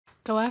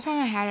The last time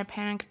I had a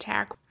panic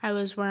attack, I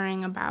was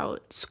worrying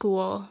about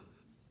school.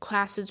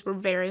 Classes were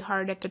very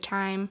hard at the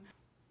time.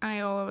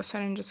 I all of a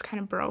sudden just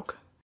kind of broke.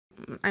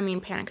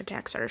 Panic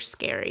attacks are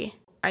scary.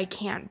 I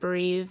can't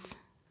breathe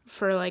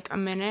for like a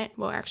minute.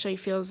 Well, actually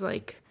feels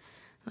like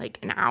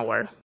an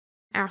hour.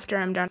 After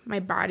I'm done, my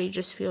body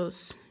just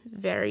feels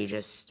very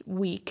just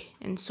weak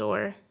and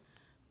sore.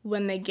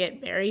 When they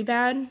get very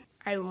bad,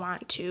 I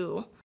want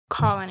to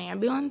call an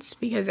ambulance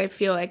because I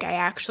feel like I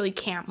actually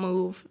can't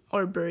move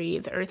or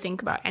breathe or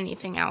think about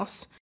anything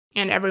else.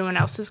 And everyone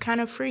else is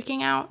kind of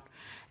freaking out.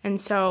 And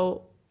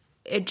so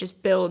it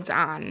just builds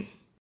on.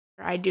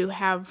 I do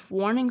have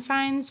warning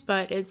signs,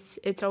 but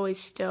it's always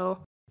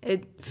still,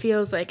 it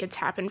feels like it's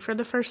happened for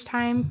the first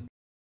time.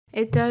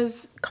 It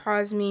does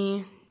cause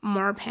me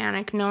more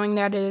panic knowing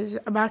that it is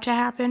about to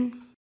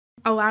happen.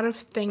 A lot of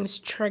things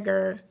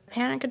trigger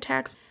panic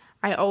attacks.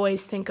 I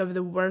always think of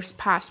the worst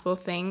possible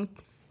thing.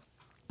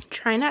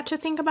 Try not to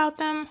think about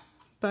them,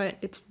 but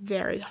it's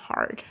very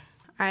hard.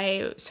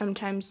 I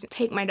sometimes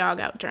take my dog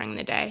out during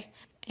the day,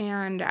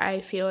 and I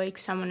feel like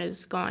someone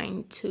is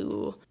going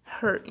to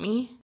hurt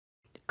me.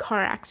 Car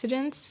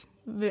accidents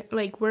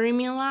worry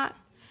me a lot.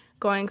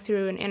 Going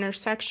through an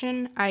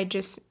intersection,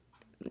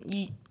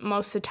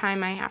 most of the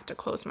time I have to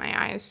close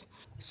my eyes.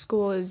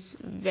 School is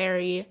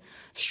very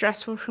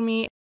stressful for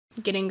me,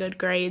 getting good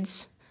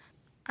grades.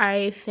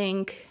 I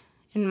think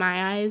in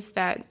my eyes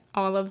that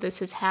all of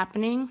this is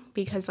happening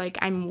because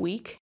I'm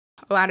weak.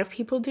 A lot of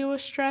people deal with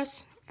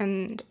stress,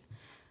 and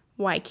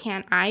why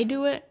can't I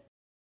do it?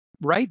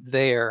 Right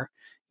there,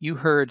 you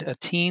heard a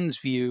teen's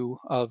view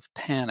of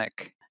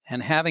panic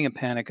and having a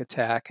panic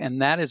attack,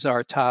 and that is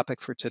our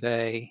topic for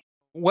today.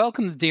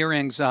 Welcome to Dear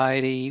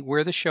Anxiety.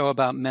 We're the show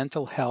about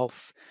mental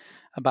health,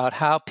 about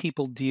how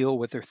people deal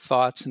with their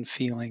thoughts and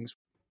feelings.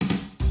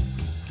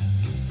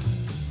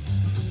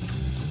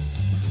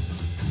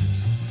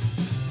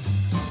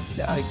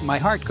 My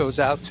heart goes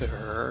out to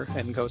her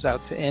and goes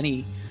out to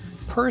any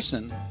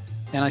person,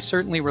 and I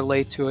certainly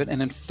relate to it.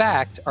 And in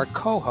fact, our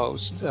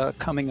co-host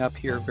coming up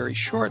here very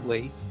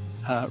shortly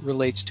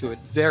relates to it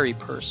very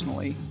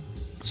personally.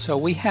 So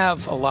we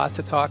have a lot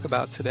to talk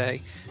about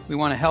today. We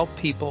want to help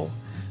people.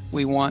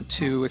 We want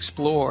to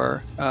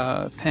explore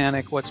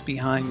panic, what's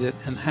behind it,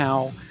 and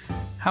how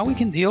we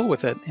can deal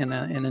with it in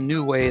a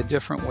new way, a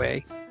different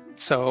way.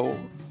 So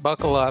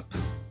buckle up.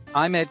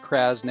 I'm Ed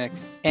Krasnick,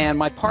 and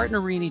my partner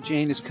Renee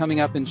Jane is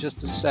coming up in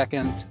just a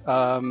second,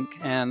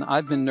 and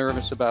I've been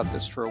nervous about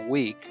this for a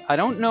week. I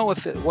don't know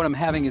if what I'm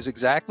having is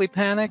exactly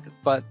panic,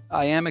 but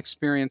I am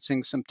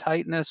experiencing some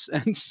tightness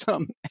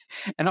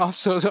and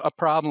also a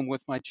problem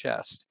with my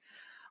chest.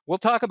 We'll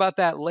talk about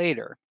that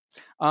later.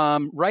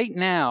 Right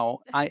now,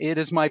 it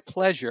is my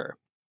pleasure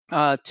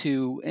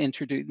to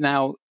introduce.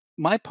 Now,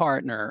 my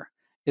partner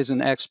is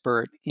an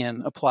expert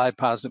in applied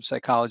positive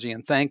psychology,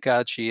 and thank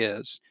God she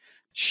is.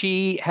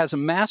 She has a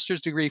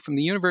master's degree from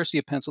the University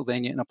of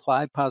Pennsylvania in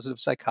applied positive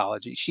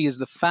psychology. She is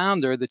the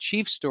founder, the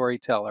chief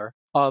storyteller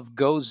of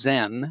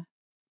GoZen.com.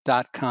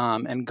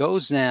 And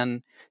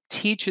GoZen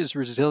teaches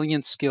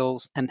resilience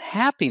skills and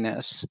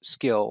happiness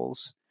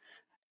skills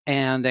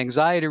and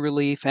anxiety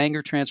relief,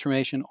 anger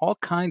transformation, all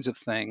kinds of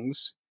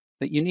things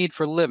that you need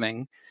for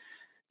living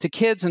to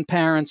kids and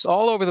parents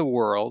all over the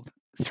world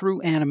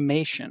through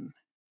animation.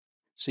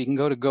 So you can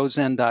go to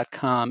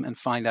GoZen.com and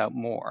find out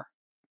more.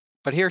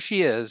 But here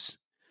she is,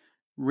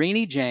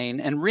 Renee Jane.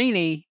 And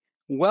Renee,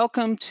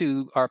 welcome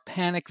to our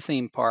Panic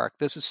theme park.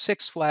 This is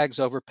Six Flags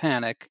Over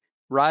Panic.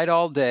 Ride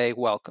all day.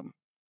 Welcome.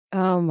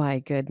 Oh my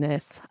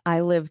goodness.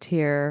 I lived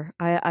here.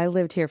 I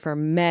lived here for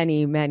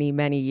many, many,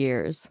 many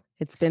years.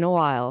 It's been a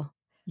while.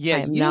 Yeah,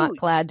 I'm not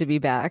glad to be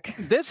back.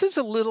 This is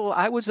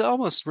I was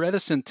almost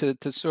reticent to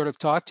sort of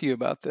talk to you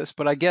about this,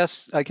 but I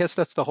guess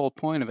that's the whole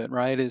point of it,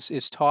 right?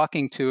 Is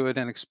talking to it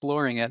and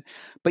exploring it.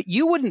 But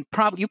you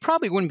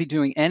probably wouldn't be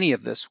doing any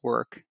of this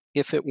work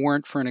if it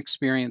weren't for an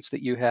experience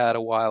that you had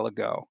a while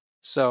ago.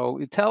 So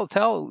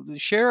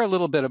share a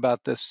little bit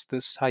about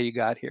this how you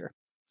got here.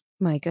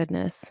 My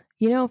goodness.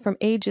 From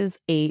ages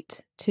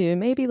 8 to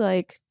maybe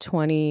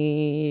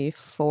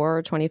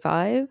 24,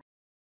 25,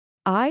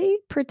 I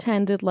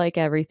pretended like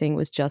everything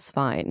was just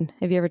fine.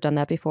 Have you ever done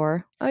that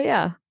before? Oh,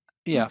 yeah.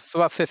 Yeah, for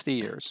about 50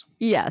 years.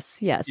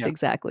 Yes, yeah.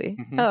 Exactly.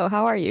 Mm-hmm. Oh,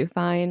 how are you?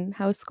 Fine.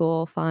 How's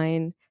school?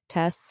 Fine.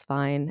 Tests?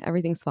 Fine.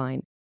 Everything's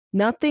fine.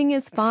 Nothing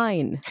is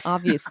fine,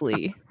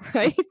 obviously,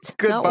 right?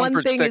 Good Not one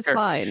thing sticker. Is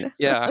fine.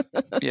 Yeah.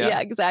 Yeah,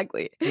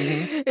 exactly.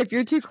 Mm-hmm. If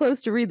you're too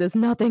close to read this,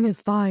 nothing is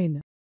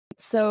fine.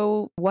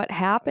 So what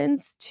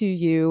happens to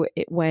you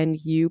when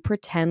you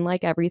pretend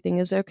like everything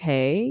is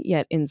okay,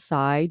 yet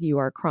inside you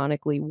are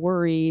chronically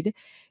worried,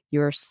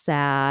 you're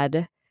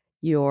sad,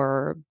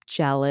 you're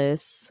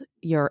jealous,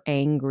 you're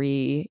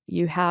angry,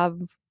 you have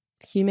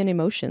human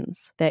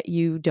emotions that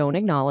you don't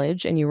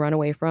acknowledge and you run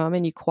away from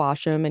and you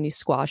quash them and you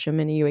squash them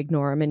and you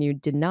ignore them and you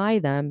deny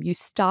them, you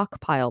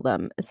stockpile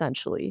them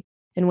essentially.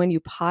 And when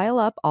you pile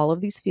up all of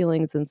these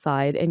feelings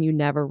inside and you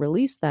never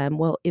release them,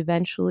 well,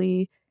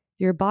 eventually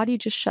your body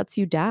just shuts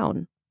you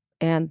down.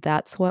 And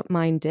that's what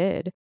mine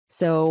did.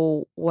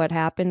 So what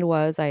happened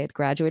was I had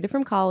graduated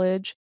from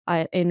college.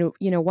 In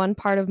one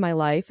part of my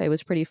life, I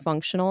was pretty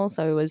functional.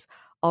 So I was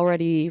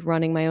already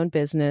running my own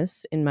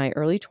business in my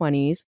early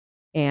 20s,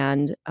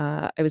 and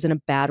I was in a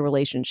bad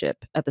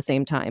relationship at the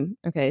same time.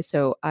 Okay,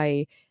 so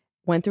I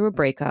went through a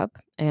breakup,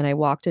 and I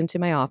walked into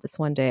my office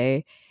one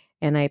day,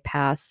 and I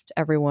passed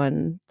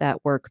everyone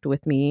that worked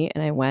with me,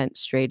 and I went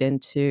straight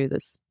into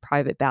this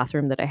private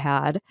bathroom that I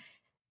had,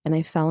 and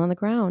I fell on the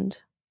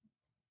ground,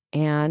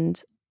 and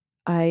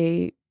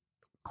I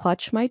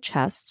clutch my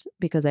chest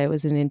because I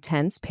was in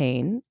intense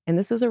pain. And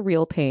this was a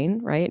real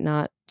pain, right?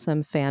 Not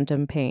some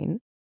phantom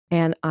pain.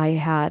 And I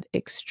had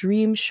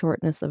extreme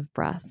shortness of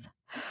breath,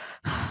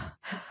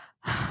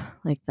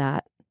 like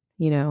that,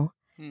 you know,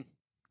 Hmm.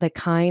 the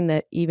kind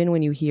that even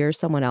when you hear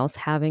someone else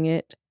having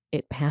it,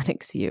 it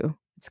panics you.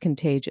 It's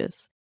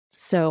contagious.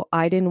 So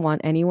I didn't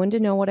want anyone to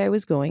know what I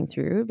was going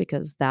through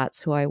because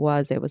that's who I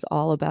was. It was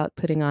all about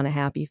putting on a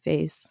happy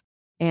face.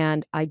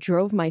 And I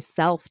drove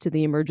myself to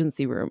the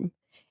emergency room.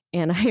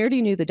 And I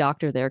already knew the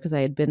doctor there because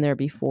I had been there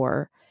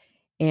before.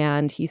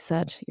 And he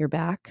said, "You're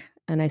back."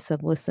 And I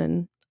said,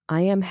 "Listen,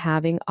 I am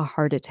having a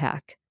heart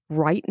attack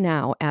right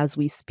now as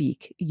we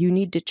speak. You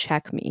need to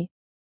check me."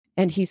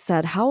 And he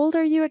said, "How old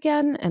are you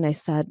again?" And I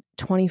said,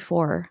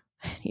 24.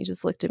 He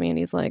just looked at me and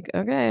he's like,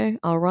 "Okay,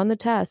 I'll run the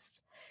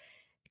tests."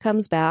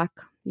 Comes back,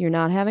 "You're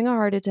not having a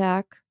heart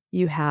attack.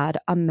 You had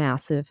a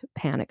massive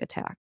panic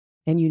attack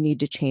and you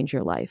need to change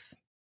your life."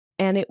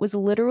 And it was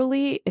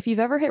literally, if you've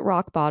ever hit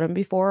rock bottom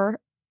before,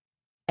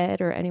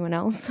 Ed or anyone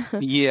else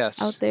out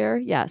Yes. there,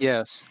 yes.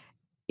 Yes.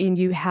 And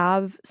you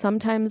have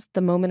sometimes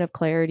the moment of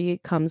clarity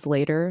comes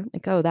later,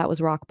 like, oh, that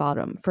was rock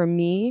bottom. For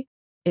me,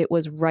 it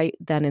was right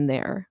then and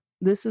there.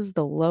 This is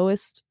the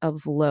lowest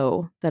of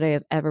low that I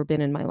have ever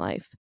been in my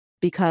life.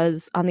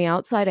 Because on the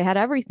outside, I had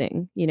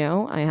everything.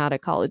 I had a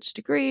college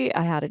degree,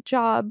 I had a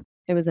job,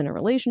 I was in a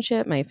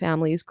relationship, my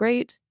family is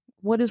great.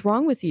 What is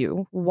wrong with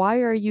you? Why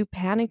are you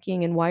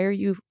panicking and why are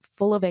you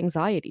full of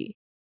anxiety?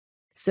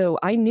 So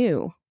I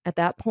knew at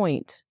that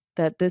point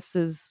that this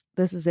is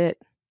it.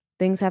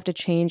 Things have to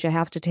change. I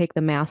have to take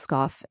the mask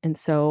off. And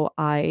so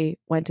I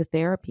went to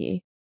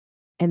therapy.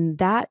 And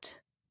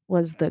that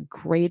was the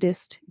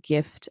greatest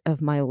gift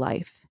of my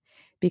life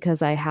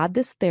because I had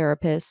this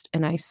therapist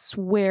and I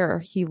swear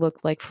he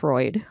looked like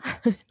Freud.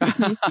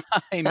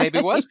 He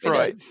maybe was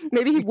Freud.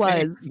 Maybe he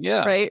was,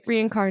 Yeah. right?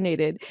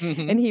 Reincarnated.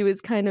 Hmm. And he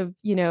was kind of,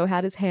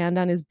 had his hand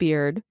on his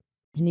beard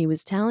and he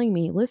was telling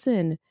me,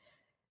 "Listen,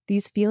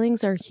 these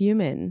feelings are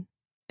human."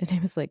 And I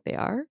was like, "They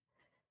are?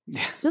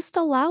 Just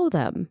allow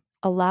them.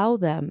 Allow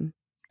them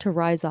to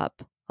rise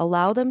up.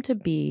 Allow them to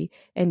be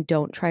and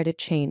don't try to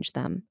change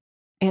them."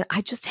 And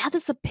I just had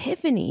this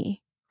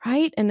epiphany,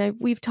 right? And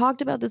we've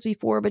talked about this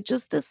before, but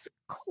just this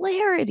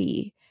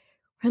clarity.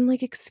 I'm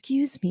like,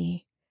 "Excuse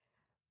me,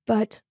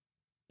 but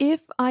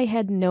if I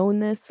had known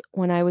this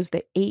when I was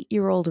the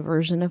 8-year-old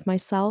version of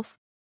myself,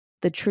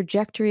 the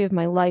trajectory of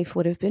my life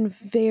would have been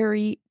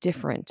very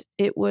different."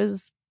 It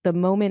was the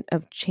moment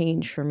of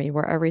change for me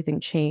where everything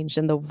changed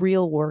and the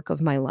real work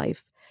of my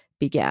life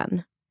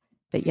began.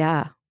 But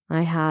yeah,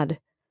 I had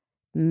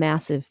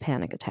massive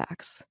panic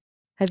attacks.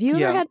 Have you ever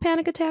Yeah. had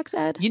panic attacks,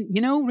 Ed?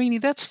 Renee,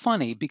 that's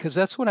funny because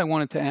that's what I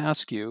wanted to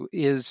ask you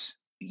is,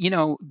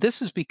 this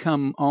has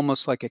become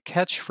almost like a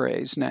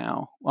catchphrase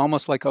now,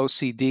 almost like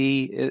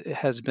OCD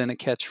has been a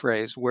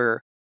catchphrase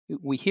where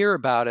we hear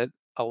about it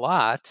a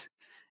lot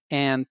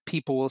and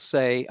people will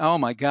say, "Oh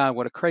my God,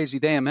 what a crazy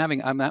day I'm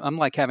having. I'm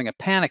like having a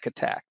panic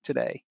attack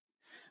today."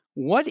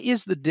 What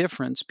is the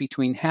difference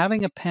between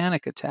having a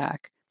panic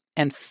attack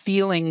and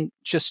feeling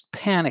just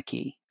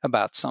panicky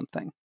about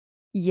something?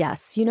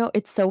 Yes.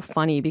 It's so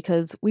funny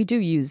because we do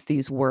use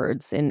these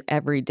words in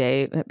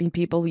everyday. I mean,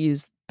 people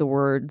use the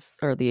words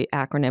or the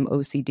acronym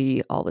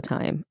OCD all the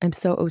time. "I'm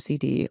so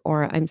OCD,"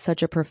 or "I'm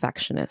such a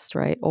perfectionist,"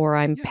 right? Or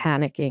 "I'm Yeah.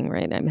 panicking,"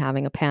 right? "I'm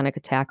having a panic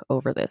attack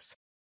over this."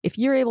 If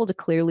you're able to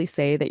clearly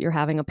say that you're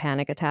having a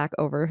panic attack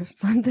over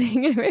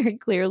something very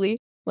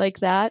clearly like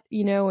that,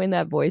 in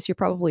that voice, you're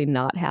probably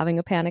not having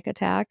a panic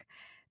attack.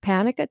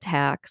 Panic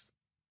attacks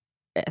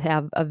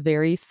have a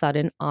very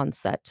sudden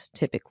onset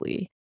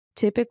typically.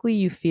 Typically,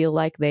 you feel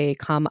like they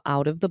come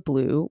out of the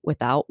blue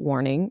without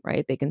warning,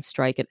 right? They can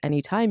strike at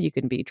any time. You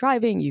can be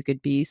driving, you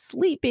could be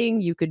sleeping,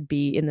 you could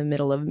be in the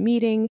middle of a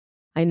meeting.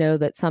 I know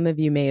that some of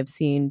you may have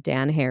seen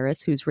Dan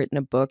Harris, who's written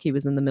a book. He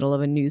was in the middle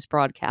of a news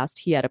broadcast.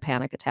 He had a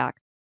panic attack.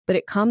 But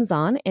it comes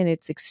on and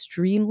it's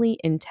extremely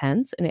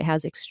intense and it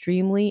has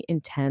extremely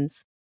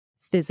intense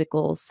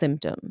physical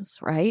symptoms,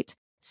 right?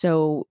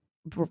 So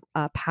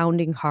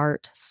pounding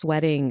heart,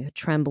 sweating,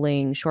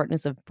 trembling,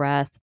 shortness of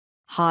breath,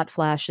 hot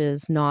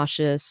flashes,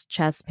 nauseous,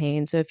 chest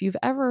pain. So if you've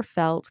ever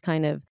felt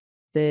kind of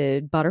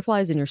the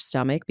butterflies in your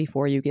stomach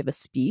before you give a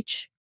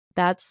speech,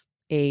 that's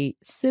a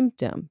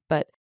symptom.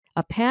 But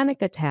a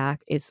panic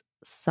attack is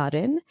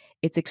sudden,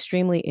 it's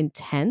extremely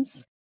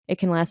intense. It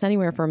can last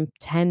anywhere from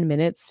 10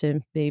 minutes to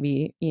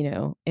maybe,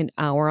 an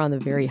hour on the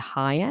very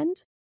high end.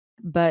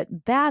 But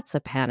that's a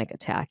panic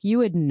attack. You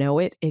would know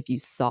it if you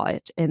saw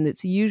it. And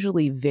it's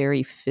usually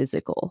very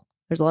physical.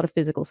 There's a lot of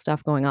physical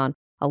stuff going on.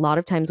 A lot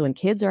of times when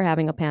kids are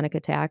having a panic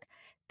attack,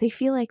 they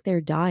feel like they're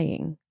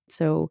dying.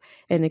 So,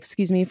 and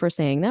excuse me for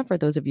saying that for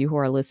those of you who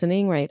are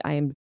listening, right? I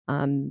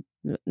am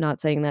not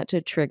saying that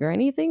to trigger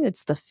anything.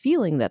 It's the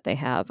feeling that they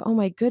have. Oh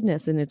my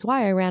goodness. And it's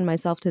why I ran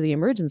myself to the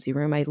emergency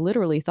room. I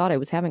literally thought I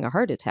was having a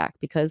heart attack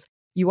because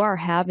you are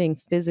having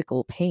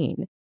physical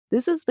pain.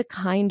 This is the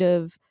kind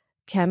of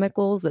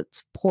chemicals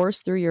that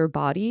pours through your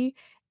body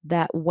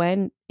that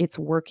when it's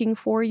working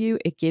for you,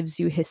 it gives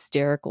you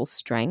hysterical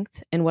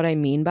strength. And what I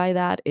mean by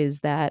that is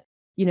that,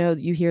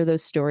 you hear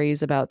those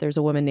stories about there's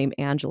a woman named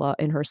Angela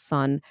and her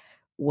son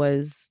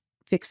was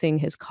fixing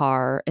his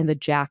car and the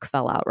jack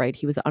fell out, right?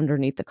 He was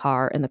underneath the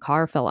car and the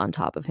car fell on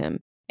top of him.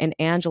 And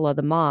Angela,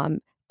 the mom,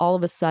 all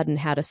of a sudden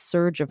had a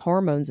surge of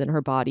hormones in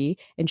her body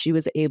and she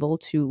was able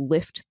to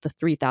lift the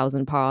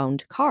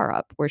 3,000-pound car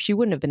up where she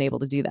wouldn't have been able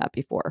to do that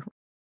before.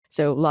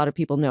 So a lot of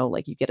people know,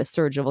 like, you get a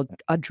surge of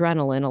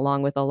adrenaline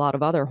along with a lot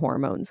of other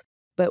hormones.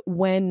 But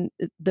when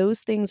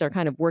those things are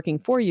kind of working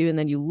for you and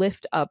then you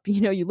lift up,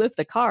 you lift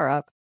the car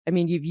up, I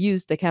mean, you've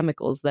used the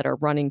chemicals that are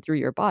running through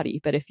your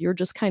body. But if you're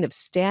just kind of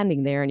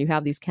standing there and you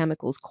have these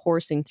chemicals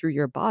coursing through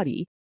your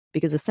body,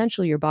 because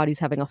essentially your body's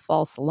having a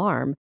false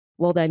alarm,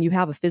 well, then you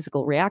have a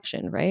physical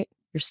reaction, right?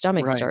 Your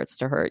stomach Right. starts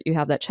to hurt. You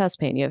have that chest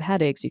pain. You have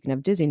headaches. You can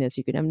have dizziness.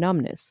 You can have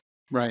numbness.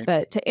 Right.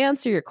 But to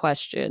answer your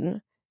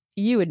question,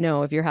 you would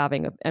know if you're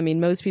having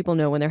most people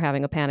know when they're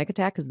having a panic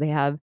attack because they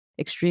have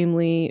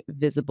extremely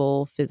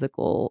visible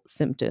physical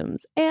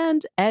symptoms.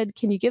 And Ed,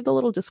 can you give the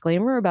little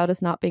disclaimer about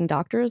us not being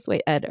doctors?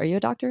 Wait, Ed, are you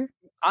a doctor?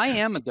 I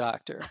am a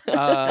doctor.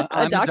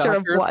 A doctor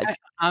of what?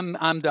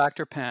 I'm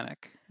Dr.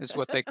 Panic is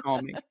what they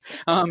call me.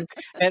 At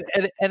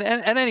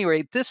any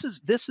rate, this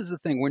is the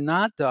thing. We're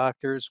not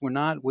doctors. We're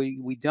not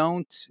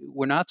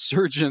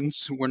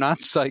surgeons. We're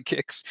not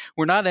psychics.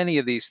 We're not any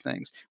of these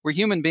things. We're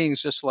human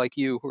beings just like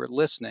you who are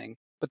listening.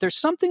 But there's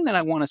something that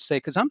I want to say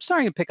because I'm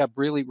starting to pick up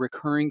really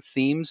recurring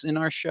themes in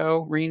our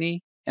show,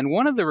 Renee. And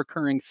one of the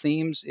recurring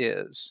themes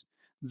is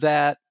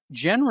that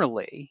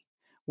generally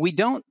we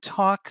don't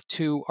talk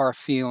to our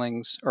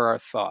feelings or our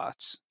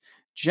thoughts.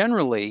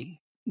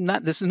 Generally,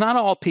 this is not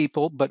all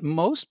people, but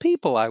most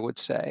people, I would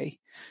say,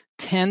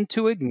 tend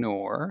to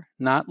ignore,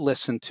 not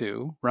listen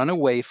to, run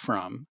away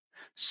from,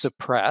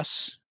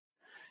 suppress,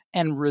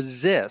 and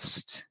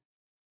resist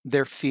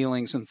their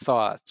feelings and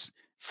thoughts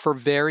for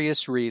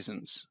various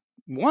reasons.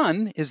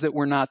 One is that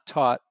we're not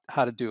taught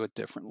how to do it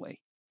differently.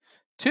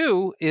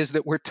 Two is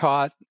that we're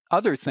taught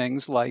other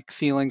things like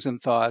feelings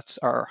and thoughts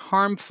are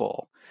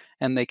harmful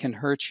and they can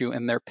hurt you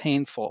and they're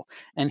painful.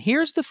 And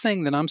here's the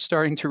thing that I'm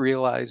starting to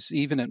realize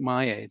even at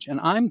my age, and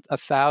I'm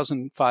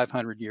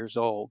 1,500 years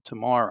old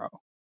tomorrow.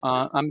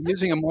 I'm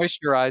using a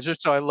moisturizer,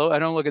 so I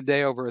don't look a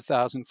day over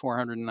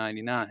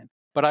 1,499.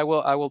 But I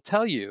will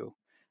tell you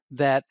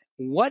that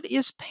what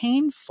is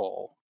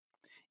painful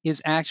is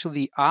actually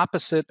the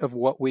opposite of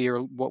what we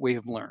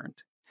have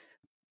learned.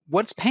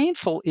 What's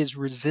painful is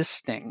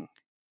resisting.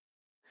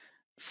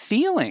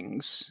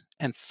 Feelings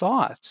and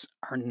thoughts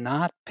are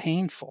not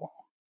painful.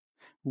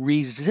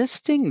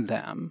 Resisting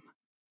them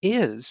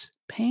is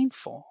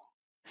painful.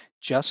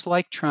 Just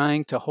like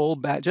trying to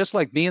hold back, just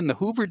like being the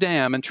Hoover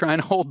Dam and trying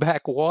to hold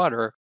back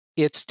water,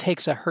 it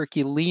takes a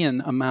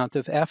Herculean amount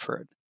of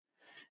effort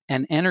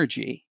and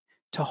energy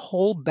to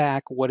hold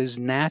back what is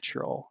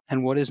natural.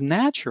 And what is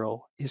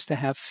natural is to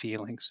have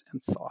feelings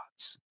and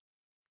thoughts.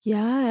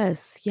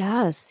 Yes,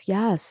 yes,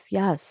 yes,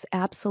 yes,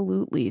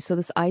 absolutely. So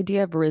this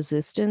idea of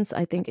resistance,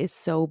 I think, is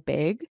so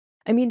big.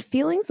 I mean,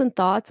 feelings and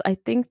thoughts, I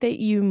think that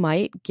you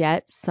might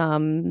get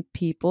some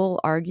people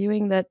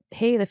arguing that,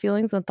 hey, the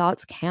feelings and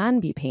thoughts can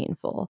be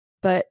painful.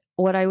 But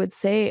what I would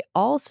say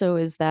also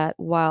is that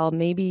while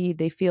maybe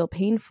they feel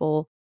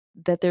painful,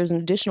 that there's an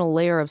additional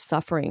layer of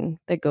suffering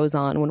that goes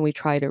on when we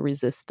try to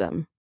resist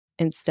them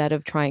instead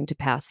of trying to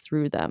pass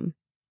through them.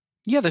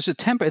 Yeah, there's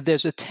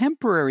a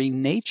temporary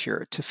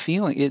nature to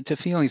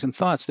feelings and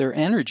thoughts.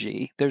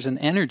 There's an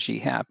energy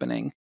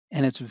happening,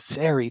 and it's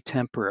very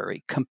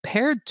temporary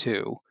compared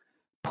to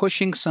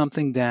pushing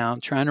something down,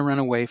 trying to run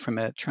away from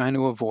it, trying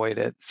to avoid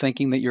it,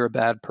 thinking that you're a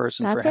bad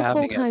person for having it.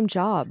 That's a full-time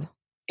job.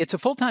 It's a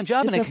full-time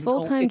job. It's and a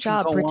full-time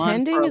job.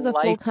 Pretending is a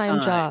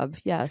full-time job.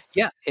 Yes.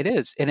 Yeah, it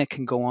is. And it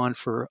can go on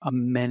for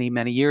many,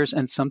 many years.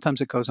 And sometimes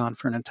it goes on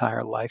for an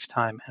entire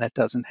lifetime, and it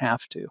doesn't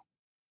have to.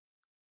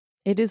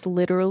 It is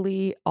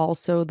literally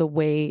also the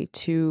way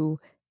to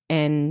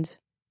end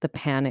the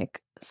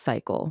panic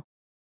cycle.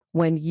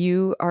 When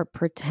you are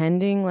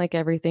pretending like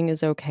everything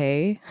is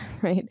okay,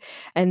 right?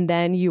 And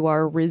then you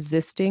are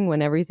resisting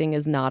when everything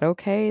is not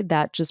okay,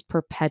 that just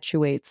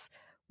perpetuates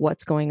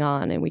what's going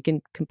on. And we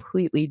can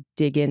completely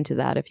dig into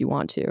that if you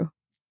want to.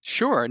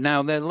 Sure.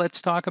 Now, then let's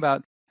talk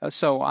about,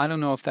 so I don't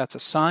know if that's a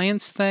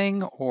science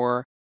thing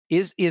or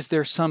is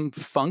there some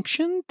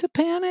function to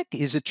panic?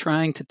 Is it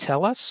trying to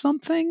tell us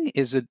something?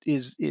 Is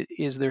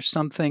there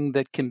something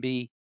that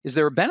is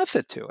there a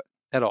benefit to it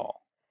at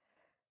all?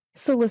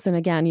 So listen,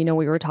 again,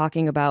 we were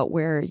talking about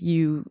where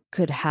you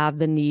could have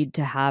the need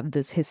to have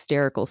this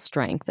hysterical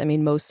strength. I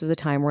mean, most of the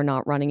time we're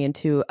not running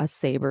into a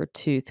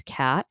saber-toothed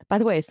cat. By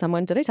the way,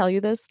 did I tell you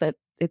this, that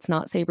it's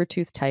not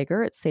saber-toothed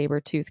tiger, it's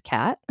saber-toothed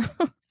cat?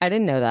 I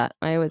didn't know that.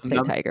 I always say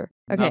Another, tiger.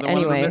 Okay, another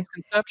one of the anyway.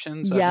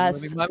 misconceptions I've been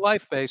living Yes. my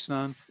life based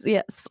on.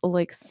 Yes.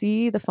 Like,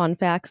 see the fun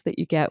facts that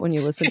you get when you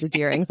listen to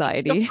Dear Of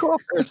Anxiety.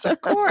 course, of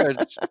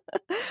course.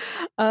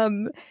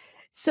 um,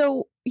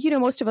 so,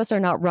 most of us are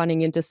not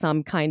running into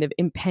some kind of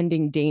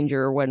impending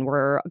danger when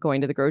we're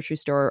going to the grocery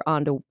store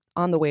on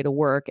the way to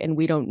work, and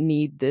we don't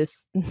need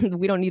this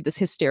we don't need this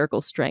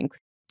hysterical strength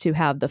to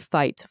have the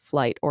fight,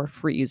 flight, or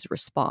freeze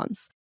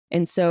response.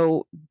 And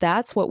so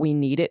that's what we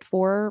need it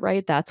for,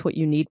 right? That's what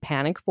you need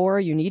panic for.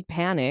 You need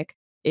panic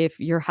if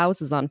your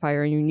house is on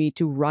fire and you need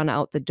to run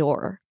out the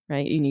door,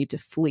 right? You need to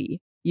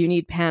flee. You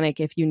need panic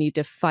if you need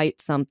to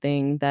fight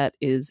something that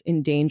is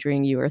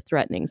endangering you or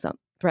threatening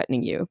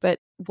you. But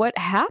what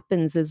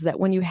happens is that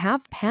when you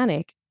have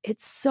panic,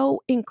 it's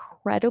so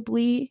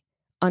incredibly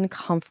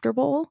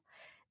uncomfortable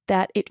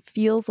that it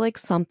feels like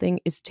something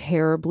is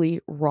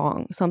terribly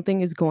wrong. Something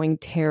is going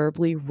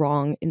terribly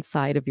wrong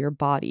inside of your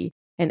body.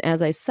 And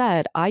as I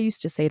said, I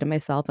used to say to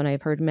myself, and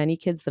I've heard many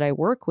kids that I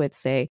work with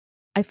say,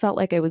 I felt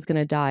like I was going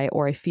to die,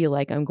 or I feel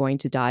like I'm going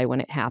to die when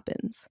it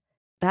happens.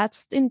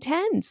 That's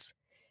intense.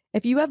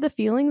 If you have the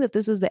feeling that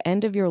this is the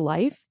end of your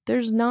life,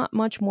 there's not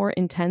much more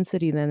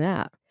intensity than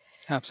that.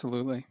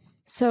 Absolutely.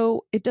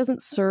 So it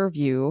doesn't serve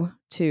you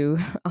to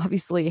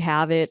obviously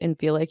have it and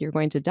feel like you're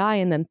going to die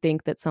and then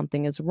think that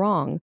something is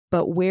wrong.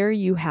 But where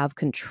you have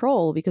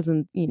control, because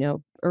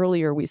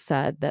earlier we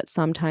said that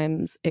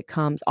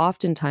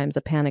oftentimes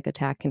a panic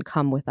attack can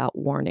come without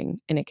warning,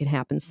 and it can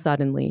happen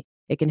suddenly.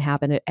 It can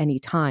happen at any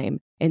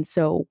time. And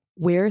so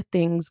where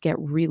things get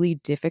really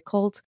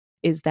difficult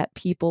is that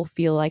people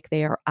feel like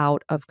they are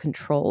out of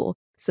control.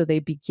 So they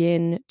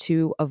begin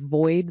to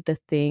avoid the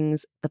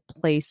things, the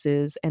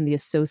places, and the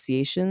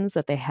associations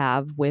that they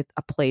have with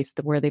a place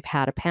where they've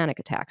had a panic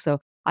attack.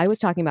 So I was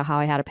talking about how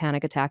I had a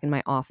panic attack in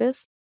my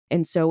office.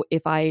 And so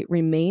if I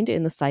remained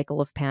in the cycle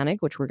of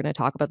panic, which we're going to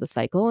talk about the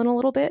cycle in a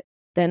little bit,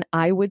 then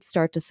I would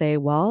start to say,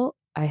 well,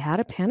 I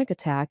had a panic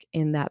attack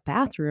in that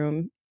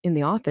bathroom in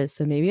the office,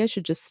 so maybe I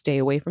should just stay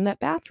away from that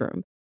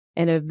bathroom.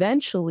 And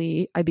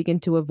eventually I begin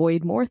to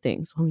avoid more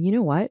things. Well, you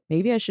know what?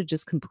 Maybe I should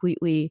just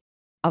completely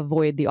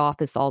avoid the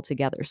office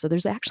altogether. So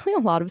there's actually a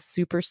lot of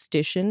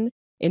superstition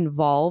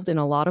involved and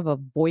a lot of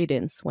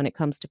avoidance when it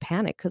comes to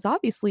panic, because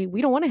obviously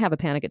we don't want to have a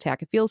panic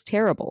attack. It feels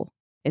terrible.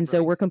 And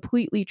so we're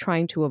completely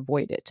trying to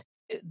avoid it.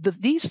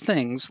 These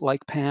things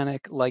like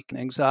panic, like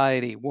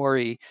anxiety,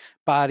 worry,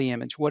 body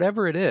image,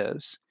 whatever it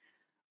is,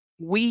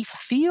 we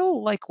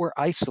feel like we're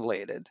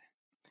isolated.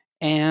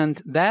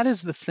 And that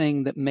is the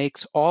thing that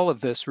makes all of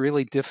this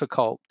really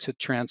difficult to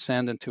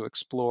transcend and to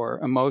explore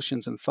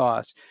emotions and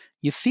thoughts.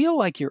 You feel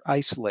like you're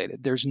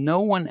isolated. There's no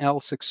one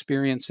else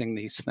experiencing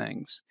these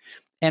things.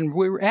 And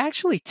we're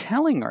actually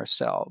telling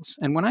ourselves,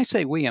 and when I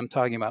say we, I'm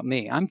talking about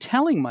me, I'm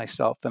telling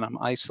myself that I'm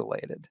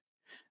isolated,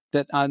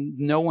 that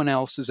no one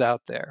else is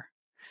out there.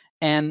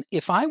 And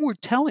if I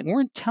weren't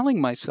telling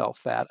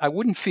myself that, I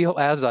wouldn't feel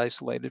as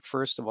isolated,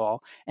 first of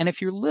all. And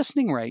if you're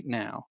listening right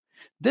now,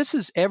 this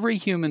is every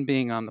human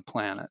being on the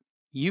planet.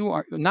 You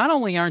are not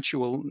only aren't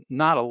you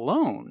not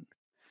alone,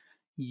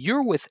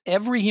 you're with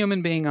every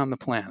human being on the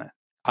planet.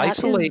 That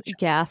Isolation. is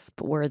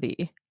gasp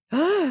worthy.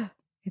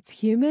 It's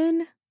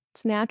human.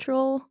 It's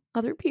natural.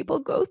 Other people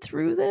go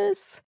through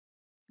this.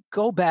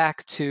 We're going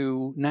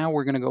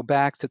to go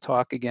back to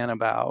talk again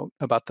about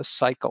the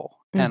cycle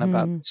and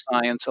about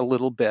science a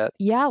little bit.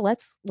 Yeah,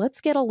 let's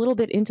get a little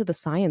bit into the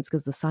science,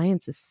 because the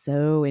science is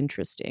so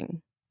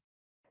interesting.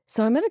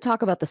 So I'm going to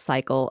talk about the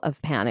cycle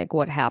of panic,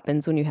 what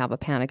happens when you have a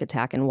panic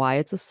attack and why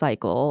it's a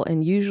cycle.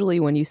 And usually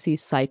when you see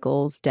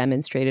cycles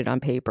demonstrated on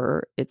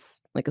paper, it's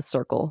like a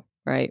circle,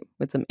 right?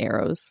 With some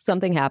arrows.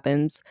 Something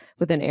happens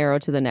with an arrow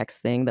to the next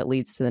thing that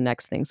leads to the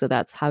next thing. So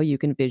that's how you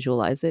can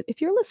visualize it if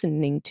you're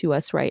listening to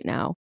us right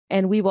now.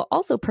 And we will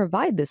also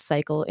provide this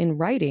cycle in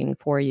writing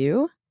for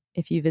you.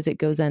 If you visit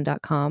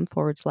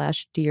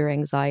gozen.com/Dear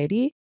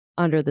Anxiety,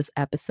 under this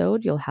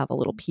episode, you'll have a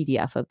little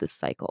PDF of this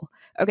cycle.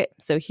 Okay,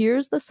 so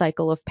here's the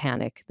cycle of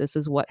panic. This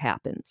is what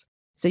happens.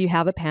 So you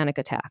have a panic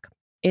attack.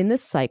 In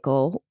this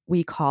cycle,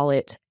 we call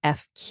it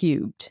F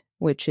cubed,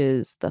 which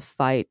is the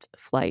fight,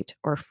 flight,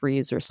 or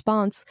freeze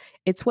response.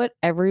 It's what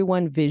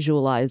everyone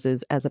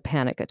visualizes as a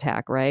panic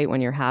attack, right?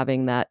 When you're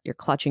having that, you're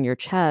clutching your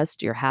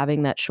chest, you're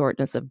having that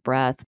shortness of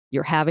breath,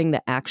 you're having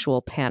the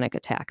actual panic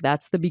attack.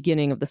 That's the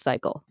beginning of the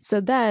cycle. So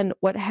then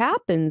what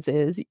happens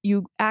is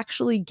you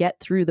actually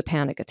get through the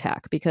panic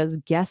attack, because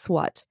guess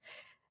what?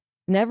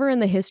 Never in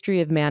the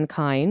history of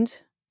mankind,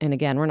 and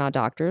again, we're not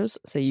doctors,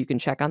 so you can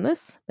check on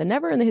this, but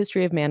never in the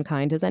history of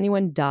mankind has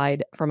anyone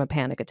died from a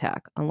panic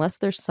attack, unless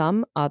there's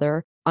some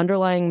other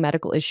underlying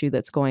medical issue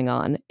that's going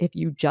on. If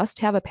you just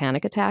have a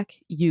panic attack,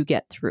 you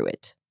get through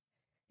it.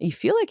 You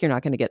feel like you're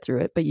not going to get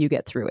through it, but you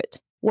get through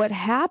it. What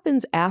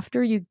happens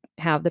after you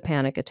have the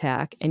panic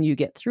attack and you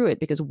get through it,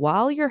 because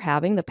while you're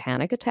having the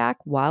panic attack,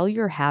 while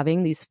you're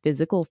having these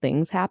physical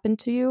things happen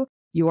to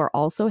you are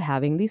also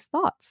having these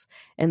thoughts.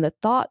 And the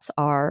thoughts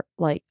are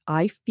like,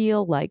 I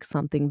feel like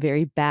something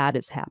very bad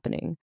is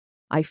happening.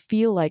 I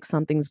feel like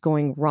something's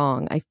going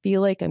wrong. I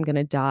feel like I'm going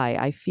to die.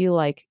 I feel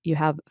like you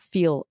have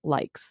feel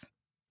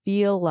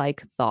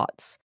like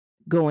thoughts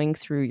going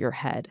through your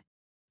head.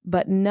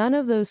 But none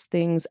of those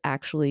things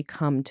actually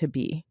come to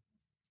be.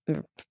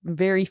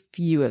 Very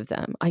few of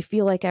them. I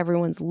feel like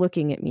everyone's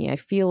looking at me. I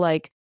feel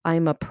like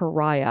I'm a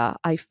pariah.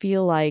 I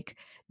feel like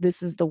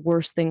this is the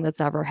worst thing that's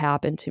ever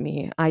happened to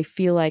me. I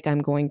feel like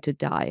I'm going to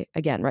die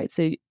again, right?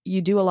 So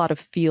you do a lot of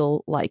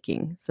feel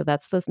liking. So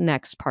that's the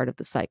next part of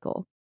the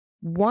cycle.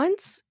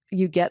 Once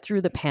you get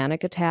through the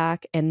panic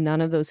attack and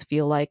none of those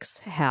feel likes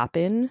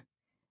happen,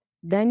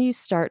 then you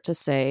start to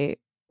say,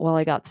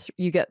 well,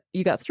 you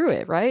got through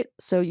it, right?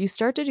 So you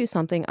start to do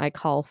something I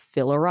call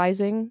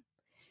fillerizing.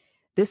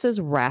 This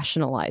is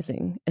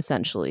rationalizing,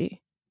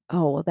 essentially.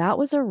 Oh, well, that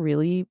was a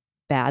really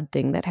bad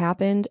thing that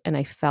happened, and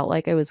I felt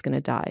like I was going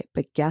to die.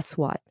 But guess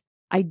what?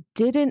 I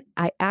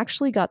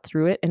actually got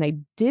through it, and I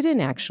didn't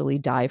actually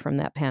die from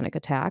that panic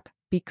attack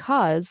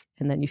because,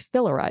 and then you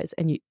fillerize,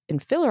 and in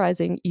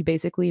fillerizing, you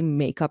basically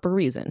make up a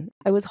reason.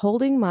 I was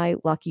holding my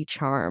lucky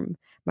charm,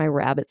 my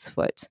rabbit's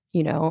foot,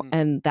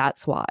 and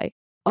that's why.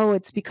 Oh,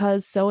 it's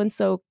because so and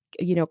so,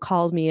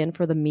 called me in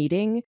for the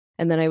meeting.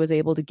 And then I was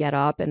able to get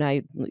up and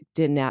I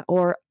didn't,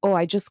 or, oh,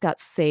 I just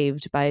got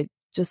saved by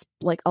just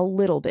like a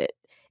little bit.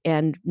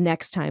 And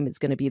next time is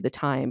going to be the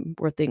time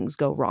where things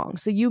go wrong.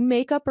 So you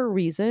make up a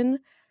reason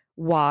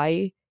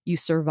why you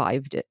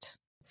survived it.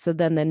 So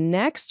then the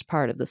next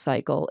part of the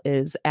cycle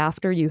is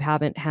after you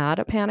haven't had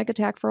a panic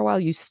attack for a while,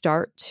 you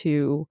start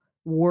to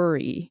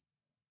worry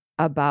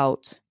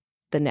about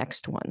the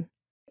next one.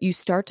 You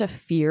start to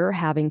fear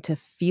having to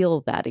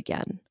feel that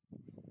again.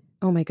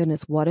 Oh my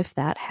goodness, what if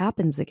that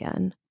happens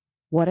again?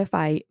 What if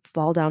I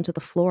fall down to the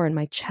floor and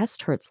my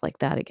chest hurts like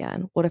that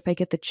again? What if I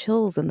get the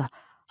chills and the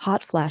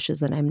hot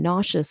flashes and I'm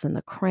nauseous and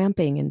the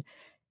cramping and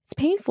it's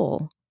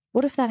painful?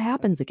 What if that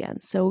happens again?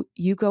 So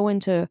you go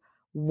into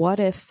what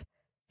if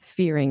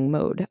fearing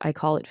mode. I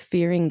call it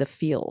fearing the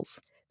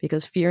feels,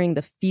 because fearing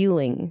the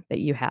feeling that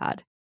you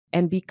had.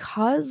 And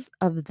because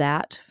of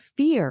that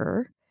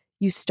fear,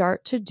 you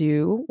start to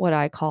do what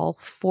I call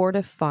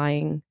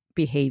fortifying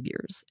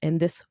behaviors. And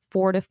this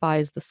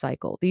fortifies the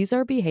cycle. These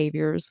are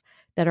behaviors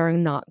that are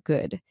not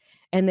good.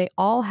 And they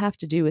all have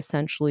to do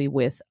essentially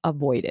with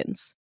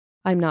avoidance.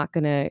 I'm not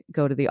going to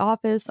go to the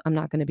office. I'm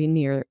not going to be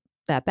near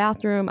that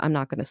bathroom. I'm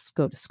not going to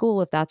go to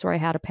school if that's where I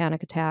had a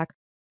panic attack.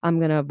 I'm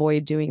going to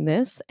avoid doing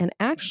this. And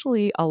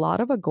actually, a lot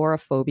of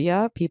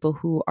agoraphobia, people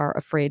who are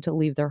afraid to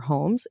leave their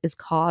homes, is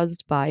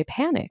caused by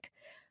panic.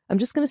 I'm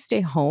just going to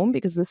stay home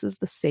because this is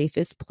the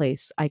safest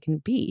place I can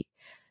be.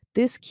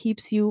 This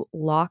keeps you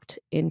locked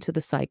into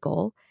the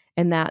cycle.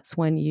 And that's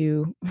when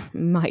you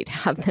might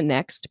have the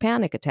next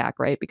panic attack,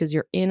 right? Because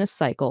you're in a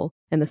cycle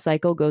and the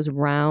cycle goes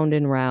round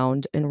and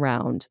round and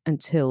round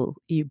until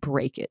you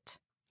break it.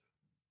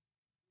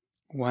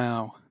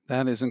 Wow,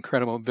 that is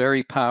incredible.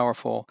 Very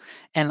powerful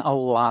and a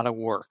lot of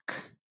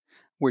work.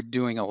 We're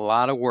doing a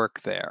lot of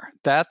work there.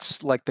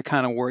 That's like the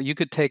kind of work you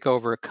could take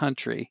over a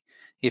country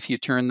if you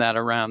turn that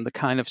around, the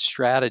kind of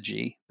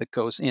strategy that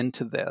goes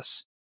into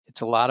this.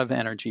 It's a lot of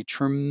energy.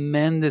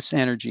 Tremendous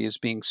energy is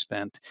being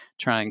spent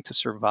trying to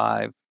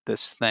survive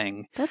this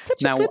thing. That's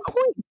such a good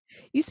point.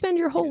 You spend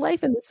your whole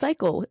life in the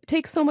cycle. It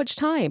takes so much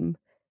time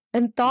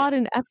and thought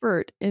and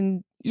effort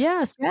and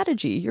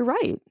strategy. You're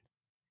right.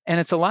 And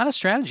it's a lot of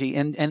strategy.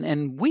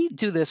 And we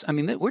do this. I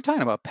mean, we're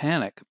talking about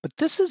panic, but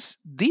this is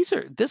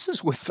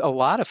with a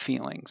lot of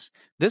feelings.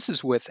 This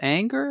is with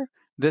anger.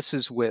 This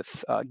is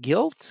with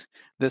guilt.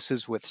 This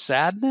is with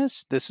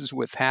sadness. This is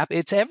with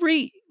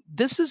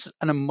this is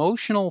an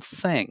emotional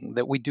thing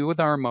that we do with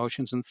our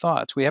emotions and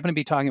thoughts. We happen to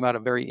be talking about a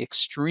very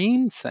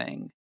extreme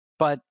thing,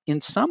 but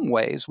in some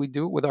ways we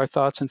do it with our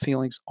thoughts and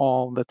feelings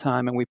all the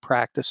time, and we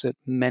practice it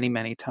many,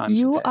 many times a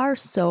day. You are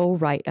so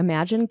right.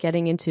 Imagine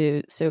getting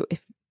into, so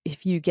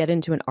if you get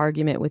into an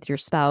argument with your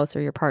spouse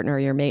or your partner or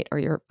your mate or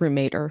your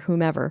roommate or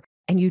whomever,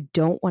 and you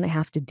don't want to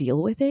have to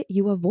deal with it,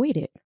 you avoid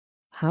it.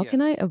 How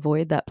can I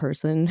avoid that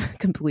person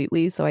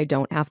completely so I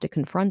don't have to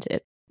confront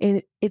it?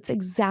 And it's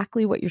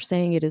exactly what you're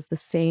saying. It is the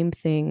same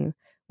thing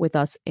with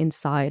us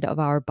inside of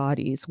our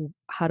bodies.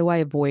 How do I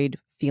avoid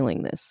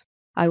feeling this?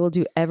 I will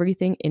do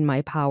everything in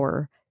my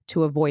power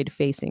to avoid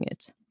facing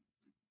it.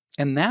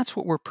 And that's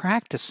what we're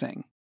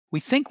practicing. We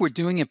think we're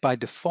doing it by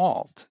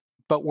default,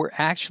 but we're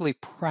actually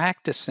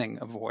practicing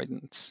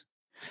avoidance.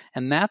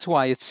 And that's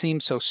why it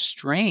seems so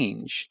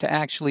strange to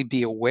actually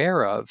be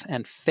aware of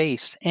and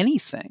face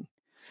anything.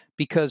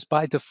 Because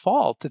by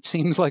default, it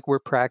seems like we're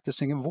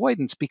practicing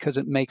avoidance because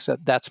it makes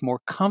that's more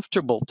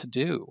comfortable to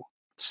do.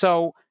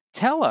 So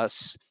tell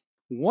us,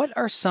 what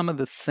are some of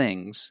the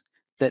things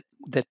that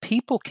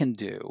people can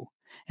do,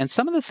 and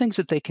some of the things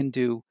that they can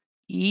do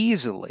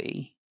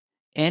easily,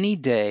 any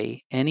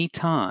day, any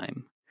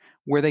time,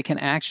 where they can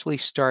actually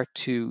start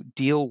to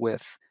deal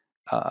with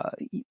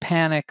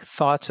panic,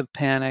 thoughts of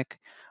panic,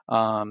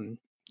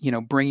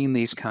 bringing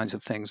these kinds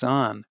of things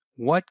on.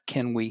 What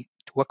do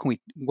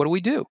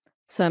we do?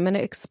 So I'm going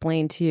to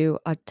explain to you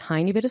a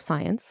tiny bit of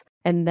science,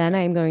 and then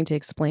I'm going to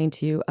explain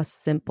to you a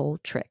simple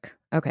trick.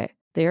 Okay.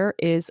 There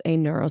is a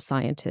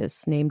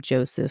neuroscientist named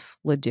Joseph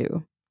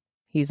Ledoux.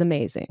 He's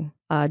amazing.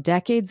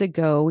 Decades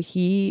ago,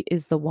 he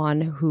is the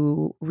one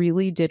who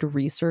really did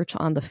research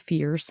on the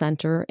fear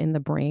center in the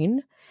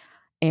brain.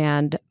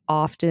 And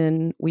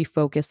often we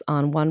focus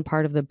on one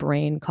part of the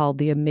brain called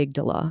the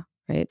amygdala,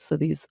 right? So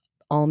these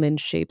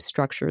almond-shaped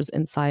structures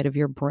inside of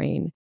your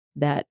brain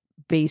that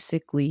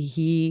basically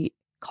he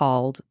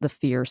called the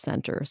fear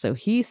center. So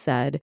he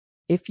said,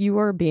 if you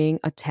are being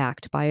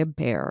attacked by a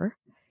bear,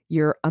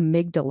 your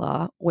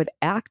amygdala would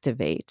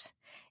activate.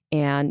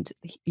 And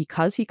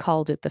because he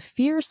called it the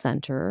fear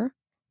center,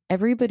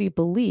 everybody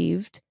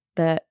believed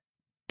that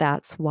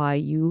that's why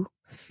you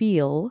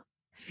feel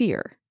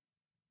fear,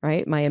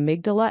 right? My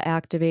amygdala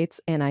activates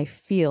and I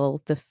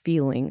feel the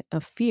feeling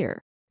of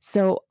fear.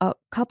 So a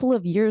couple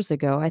of years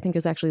ago, I think it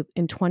was actually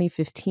in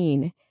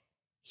 2015,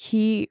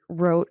 he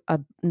wrote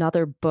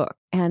another book.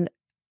 And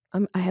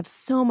I have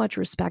so much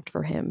respect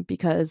for him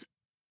because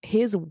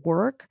his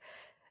work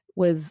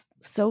was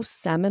so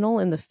seminal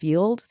in the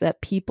field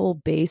that people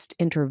based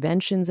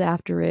interventions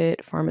after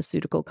it.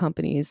 Pharmaceutical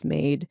companies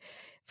made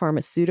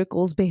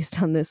pharmaceuticals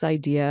based on this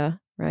idea,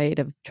 right,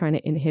 of trying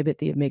to inhibit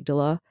the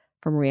amygdala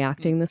from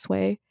reacting this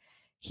way.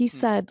 He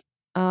said,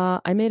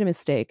 I made a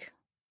mistake.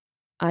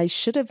 I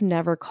should have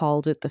never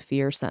called it the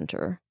fear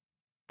center.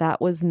 That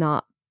was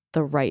not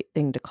the right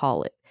thing to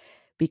call it.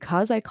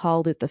 Because I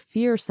called it the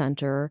fear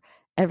center,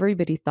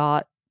 everybody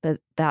thought that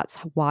that's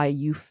why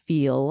you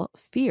feel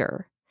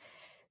fear.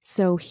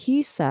 So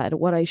he said,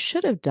 what I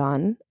should have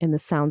done, and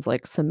this sounds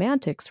like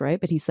semantics, right?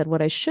 But he said,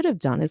 what I should have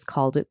done is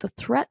called it the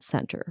threat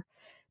center.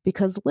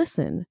 Because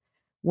listen,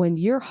 when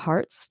your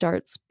heart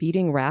starts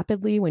beating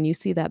rapidly, when you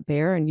see that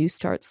bear and you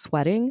start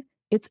sweating,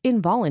 it's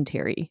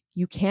involuntary.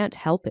 You can't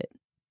help it,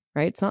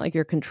 right? It's not like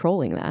you're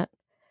controlling that.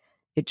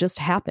 It just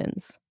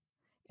happens.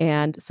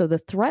 And so the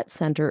threat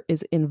center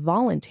is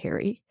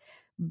involuntary,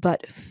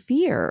 but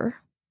fear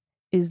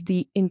is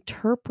the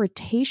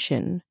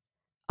interpretation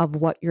of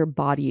what your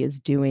body is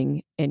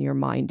doing and your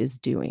mind is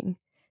doing.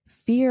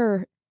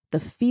 Fear, the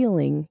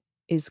feeling,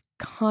 is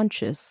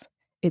conscious.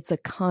 It's a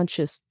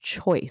conscious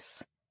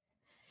choice.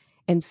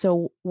 And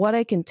so what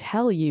I can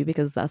tell you,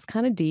 because that's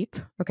kind of deep,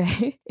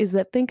 okay, is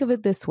that think of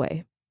it this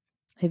way.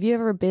 Have you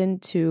ever been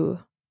to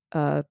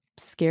a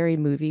scary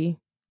movie,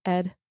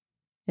 Ed,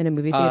 in a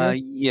movie theater?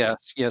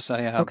 Yes,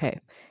 I have.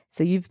 Okay.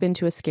 So you've been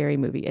to a scary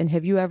movie. And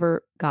have you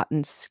ever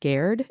gotten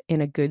scared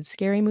in a good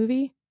scary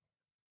movie?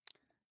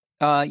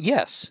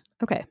 Yes.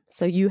 Okay.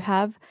 So you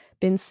have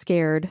been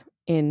scared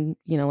in,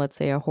 let's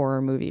say a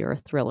horror movie or a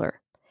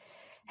thriller.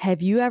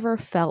 Have you ever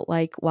felt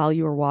like while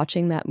you were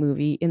watching that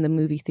movie in the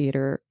movie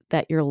theater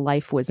that your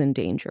life was in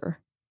danger?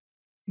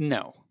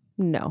 No.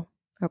 No.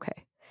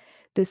 Okay.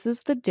 This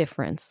is the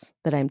difference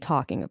that I'm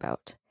talking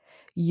about.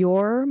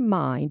 Your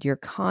mind, your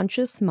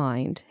conscious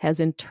mind, has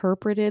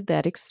interpreted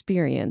that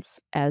experience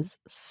as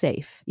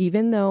safe,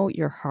 even though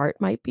your heart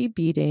might be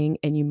beating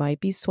and you might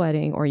be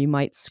sweating or you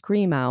might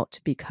scream out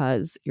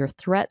because your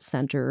threat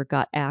center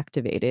got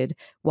activated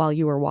while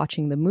you were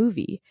watching the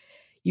movie.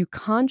 You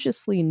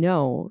consciously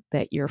know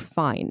that you're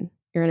fine.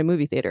 You're in a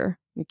movie theater.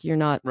 You're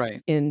not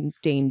in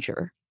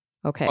danger.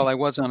 Okay. Well, I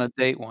was on a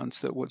date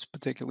once that was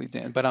particularly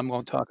dangerous, but I'm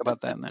going to talk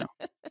about that now.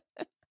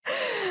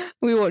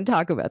 We won't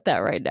talk about that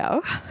right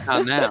now.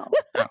 Not now.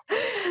 No.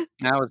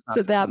 Now it's not.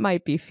 So that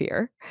might be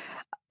fear.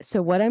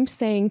 So what I'm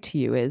saying to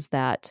you is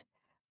that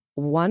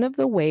one of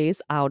the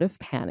ways out of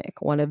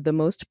panic, one of the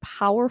most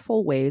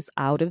powerful ways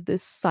out of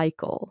this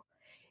cycle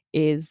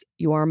is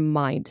your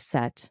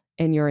mindset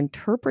and your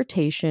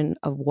interpretation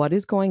of what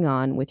is going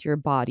on with your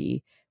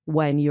body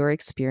when you're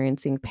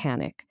experiencing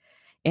panic.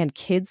 And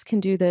kids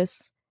can do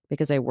this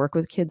because I work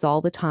with kids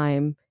all the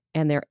time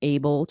and they're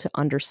able to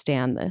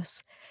understand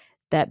this.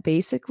 That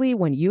basically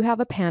when you have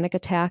a panic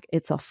attack,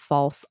 it's a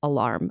false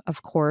alarm.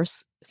 Of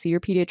course, see your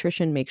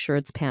pediatrician, make sure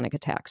it's panic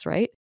attacks,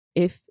 right?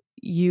 If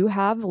you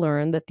have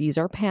learned that these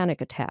are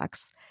panic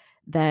attacks,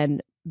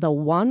 then the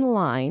one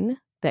line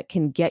that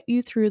can get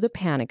you through the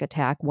panic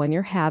attack when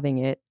you're having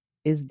it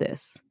is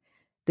this.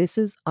 This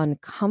is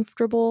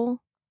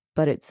uncomfortable,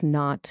 but it's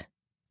not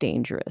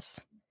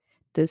dangerous.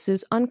 This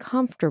is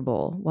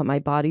uncomfortable, what my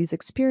body's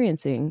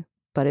experiencing,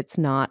 but it's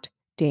not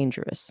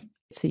dangerous.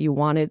 So you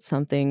wanted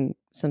something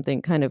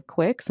kind of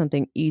quick,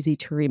 something easy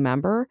to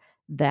remember.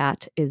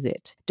 That is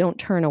it. Don't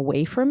turn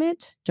away from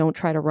it. Don't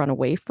try to run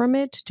away from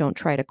it. Don't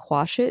try to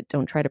quash it.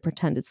 Don't try to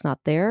pretend it's not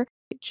there.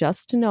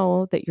 Just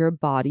know that your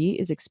body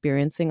is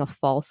experiencing a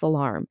false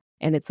alarm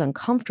and it's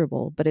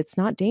uncomfortable, but it's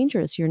not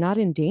dangerous. You're not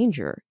in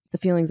danger. The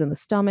feelings in the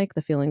stomach,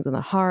 the feelings in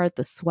the heart,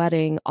 the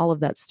sweating, all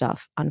of that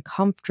stuff,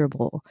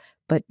 uncomfortable,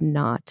 but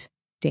not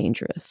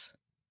dangerous.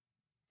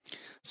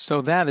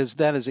 So that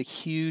is a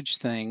huge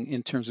thing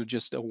in terms of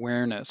just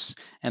awareness.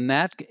 And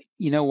that,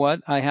 you know what,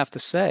 I have to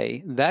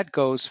say, that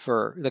goes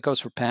for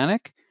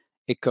panic.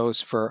 It goes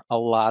for a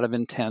lot of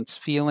intense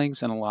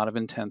feelings and a lot of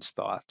intense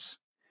thoughts.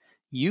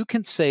 You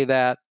can say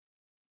that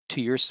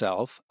to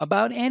yourself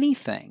about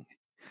anything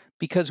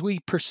because we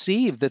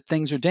perceive that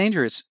things are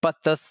dangerous,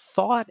 but the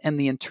thought and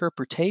the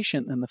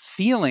interpretation and the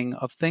feeling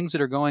of things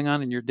that are going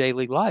on in your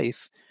daily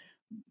life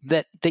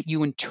that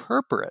you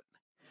interpret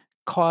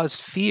cause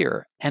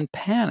fear and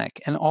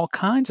panic and all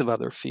kinds of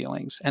other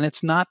feelings. And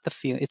it's not the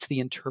feel, it's the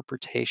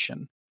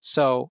interpretation.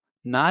 So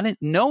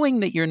knowing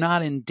that you're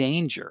not in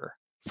danger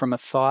from a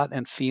thought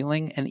and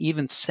feeling and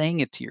even saying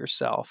it to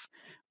yourself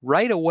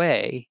right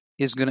away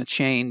is going to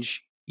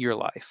change your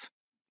life,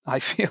 I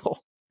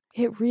feel.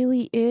 It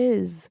really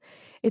is.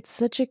 It's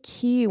such a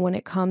key when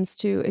it comes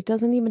to, it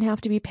doesn't even have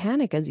to be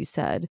panic, as you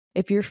said.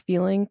 If you're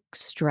feeling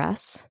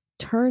stress,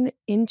 turn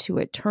into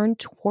it, turn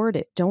toward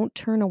it. Don't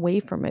turn away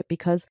from it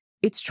because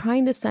it's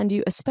trying to send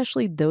you,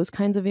 especially those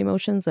kinds of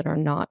emotions that are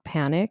not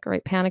panic,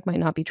 right? Panic might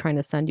not be trying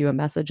to send you a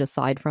message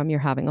aside from you're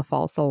having a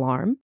false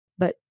alarm,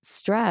 but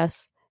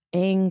stress,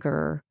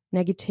 anger,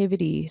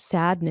 negativity,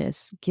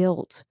 sadness,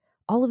 guilt,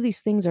 all of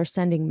these things are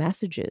sending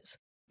messages.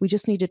 We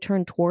just need to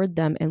turn toward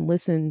them and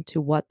listen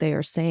to what they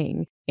are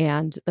saying.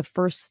 And the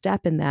first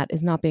step in that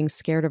is not being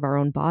scared of our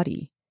own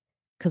body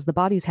because the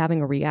body's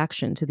having a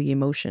reaction to the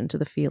emotion, to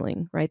the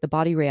feeling, right? The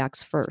body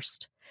reacts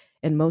first.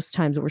 And most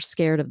times we're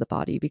scared of the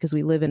body because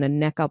we live in a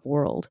neck up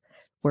world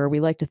where we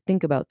like to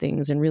think about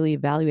things and really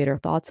evaluate our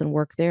thoughts and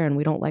work there. And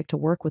we don't like to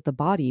work with the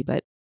body,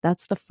 but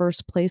that's the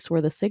first place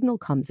where the signal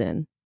comes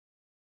in.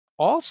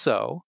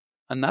 Also,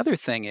 another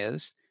thing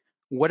is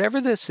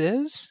whatever this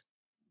is,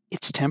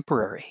 it's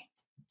temporary.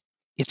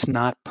 It's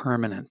not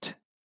permanent.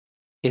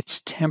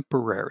 It's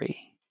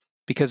temporary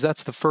because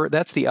that's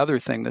the other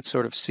thing that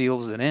sort of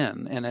seals it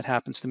in, and it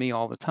happens to me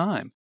all the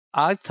time.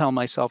 I tell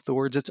myself the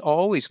words, it's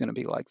always going to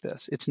be like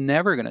this. It's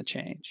never going to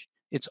change.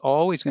 It's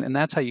always going to, and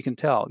that's how you can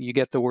tell. You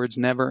get the words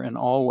never and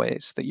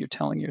always that you're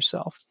telling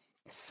yourself.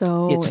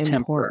 So It's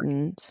temporary.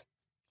 important.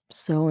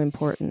 So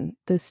important.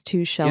 This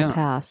too shall Yeah.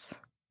 pass.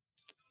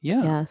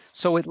 Yeah. Yes.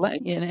 So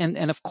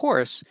and of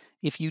course,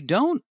 if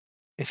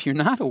you're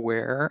not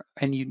aware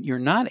and you're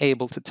not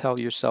able to tell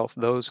yourself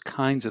those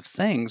kinds of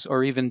things,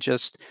 or even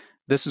just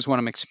this is what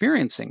I'm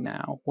experiencing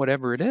now,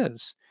 whatever it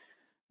is,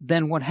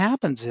 then what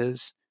happens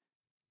is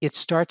it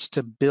starts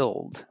to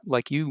build.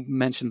 Like you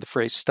mentioned the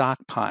phrase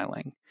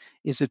stockpiling,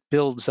 is it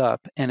builds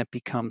up and it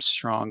becomes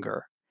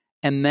stronger.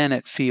 And then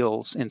it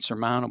feels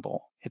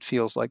insurmountable. It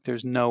feels like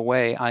there's no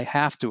way, I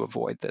have to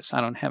avoid this.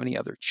 I don't have any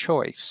other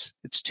choice.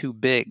 It's too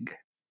big.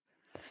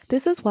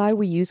 This is why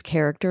we use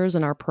characters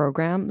in our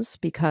programs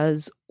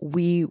because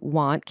we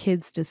want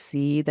kids to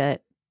see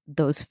that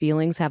those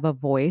feelings have a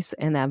voice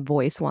and that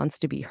voice wants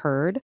to be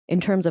heard.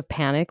 In terms of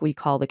panic, we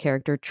call the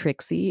character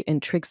Trixie,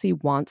 and Trixie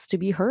wants to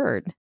be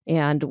heard.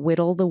 And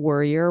Whittle the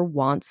warrior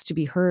wants to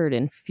be heard,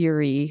 and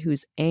Fury,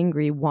 who's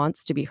angry,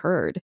 wants to be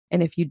heard.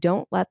 And if you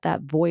don't let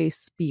that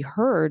voice be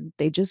heard,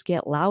 they just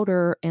get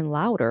louder and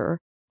louder,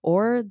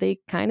 or they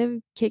kind of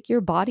kick your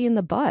body in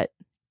the butt.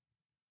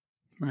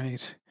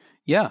 Right.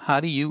 Yeah.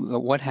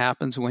 What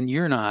happens when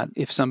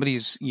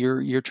if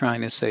you're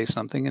trying to say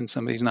something and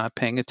somebody's not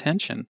paying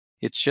attention?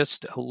 It's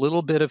just a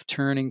little bit of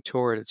turning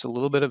toward. It's a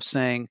little bit of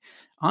saying,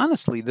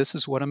 honestly, this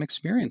is what I'm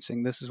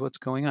experiencing. This is what's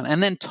going on.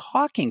 And then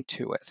talking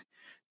to it.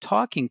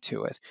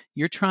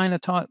 You're trying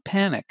to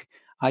panic.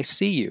 I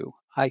see you.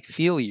 I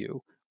feel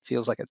you.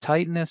 Feels like a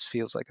tightness,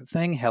 feels like a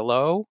thing.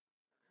 Hello.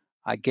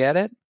 I get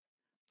it.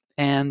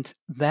 And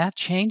that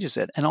changes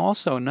it. And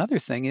also another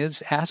thing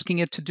is asking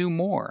it to do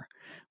more.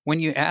 When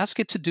you ask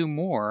it to do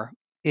more,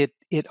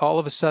 it all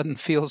of a sudden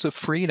feels of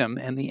freedom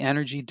and the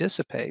energy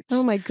dissipates.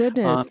 Oh my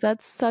goodness,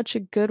 that's such a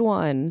good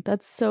one.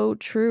 That's so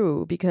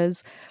true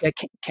because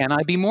Can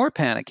I be more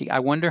panicky? I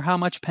wonder how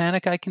much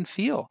panic I can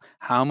feel.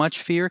 How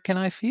much fear can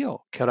I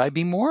feel? Could I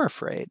be more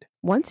afraid?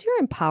 once you're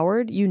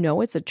empowered, you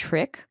know it's a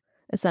trick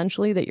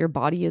essentially that your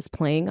body is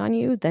playing on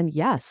you, then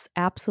yes,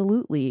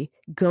 absolutely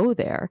go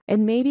there.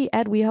 And maybe,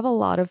 Ed, we have a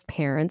lot of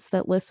parents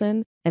that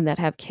listen and that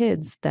have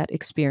kids that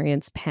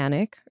experience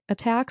panic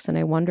attacks. And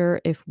I wonder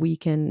if we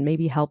can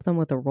maybe help them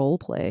with a role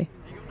play.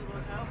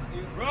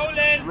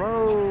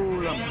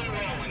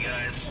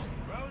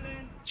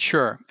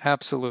 Sure,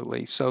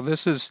 absolutely. So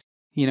this is,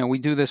 we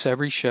do this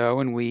every show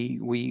and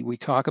we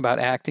talk about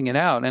acting it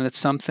out. And it's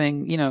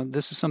something,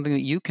 this is something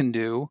that you can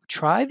do.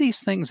 Try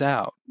these things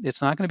out.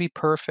 It's not going to be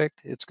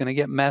perfect. It's going to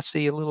get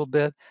messy a little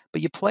bit,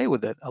 but you play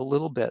with it a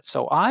little bit.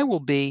 So I'll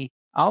be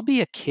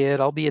a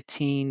kid, I'll be a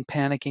teen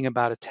panicking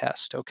about a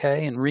test,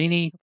 okay? And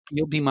Renee,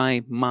 you'll be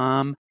my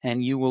mom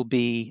and you will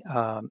be,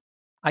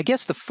 I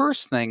guess the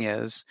first thing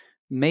is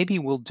maybe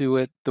we'll do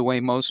it the way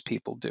most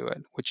people do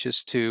it, which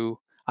is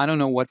I don't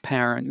know what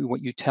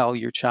you tell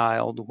your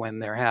child when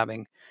they're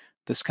having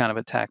this kind of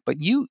attack, but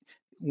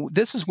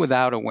this is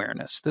without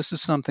awareness. This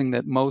is something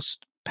that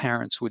most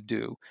parents would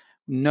do.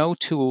 No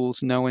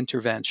tools, no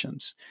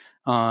interventions.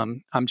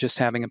 I'm just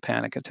having a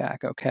panic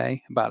attack,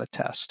 okay, about a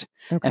test.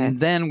 Okay. And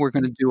then we're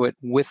going to do it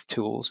with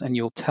tools, and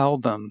we'll tell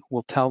them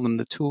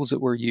the tools that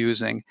we're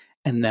using,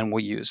 and then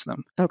we'll use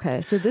them.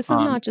 Okay. So this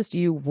is not just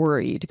you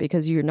worried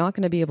because you're not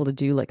going to be able to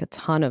do like a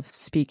ton of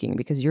speaking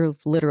because you're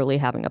literally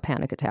having a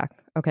panic attack.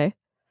 Okay.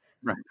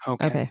 Right.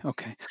 Okay.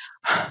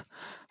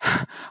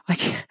 I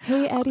can't.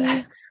 Hey,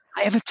 Eddie.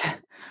 I have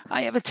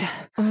a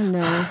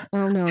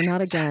Oh no,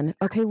 not again.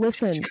 Okay,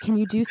 listen, can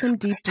you do some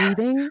deep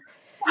breathing?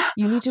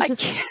 You need to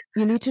just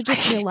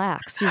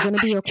relax. You're going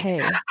to be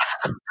okay.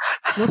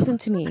 Listen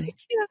to me.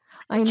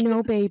 I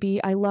know,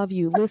 baby. I love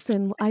you.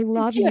 Listen, I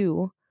love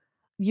you.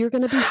 You're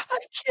going to be,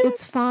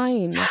 it's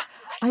fine.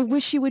 I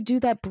wish you would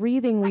do that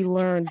breathing we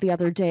learned the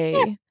other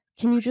day.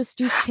 Can you just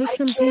take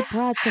some deep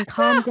breaths and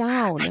calm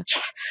down?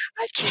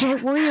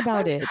 Don't worry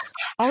about it.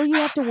 All you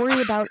have to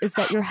worry about is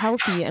that you're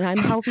healthy and I'm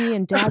healthy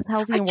and Dad's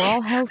healthy and we're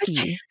all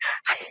healthy.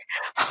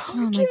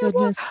 Oh my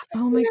goodness.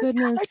 Oh my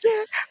goodness.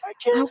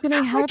 How can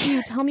I help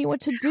you? Tell me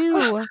what to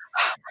do.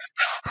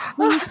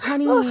 Please,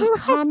 honey,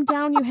 calm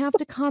down. You have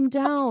to calm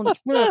down.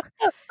 Look,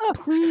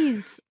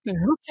 please.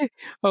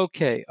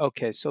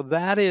 Okay. So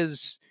that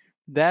is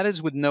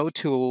with no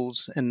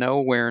tools and no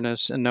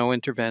awareness and no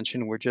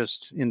intervention. We're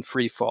just in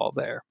free fall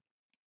there.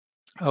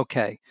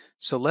 Okay.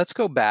 So let's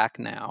go back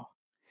now.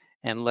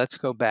 And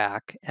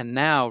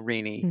now,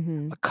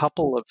 Renee, a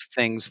couple of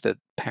things that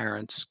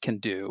parents can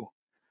do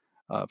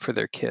for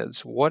their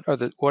kids. What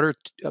are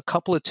a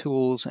couple of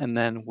tools, and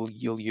then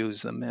you'll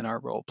use them in our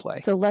role play.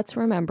 So let's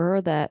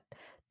remember that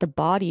the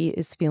body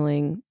is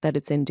feeling that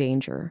it's in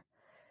danger.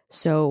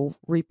 So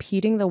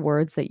repeating the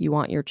words that you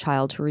want your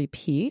child to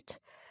repeat.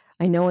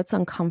 I know it's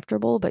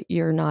uncomfortable, but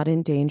you're not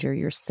in danger.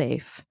 You're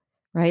safe,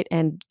 right?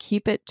 And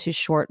keep it to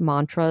short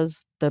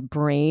mantras. The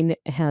brain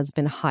has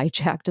been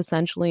hijacked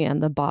essentially,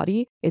 and the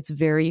body. It's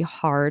very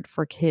hard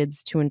for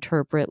kids to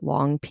interpret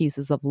long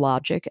pieces of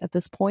logic at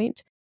this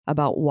point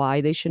about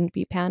why they shouldn't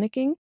be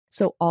panicking.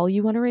 So all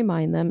you want to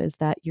remind them is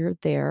that you're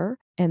there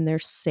and they're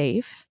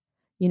safe,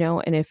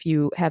 and if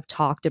you have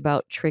talked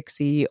about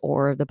Trixie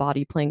or the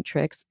body playing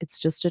tricks, it's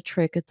just a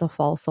trick. It's a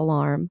false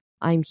alarm.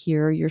 I'm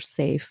here. You're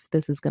safe.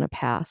 This is going to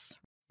pass.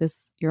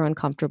 You're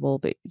uncomfortable,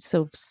 but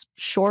so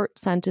short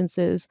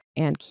sentences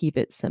and keep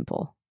it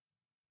simple.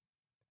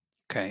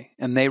 Okay.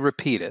 And they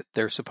repeat it.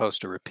 They're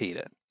supposed to repeat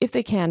it. If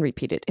they can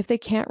repeat it. If they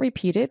can't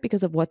repeat it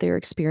because of what they're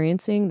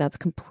experiencing, that's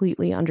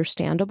completely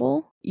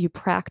understandable. You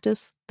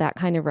practice that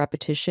kind of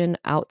repetition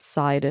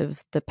outside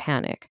of the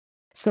panic.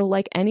 So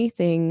like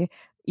anything,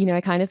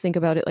 I kind of think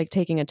about it like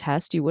taking a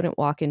test. You wouldn't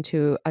walk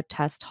into a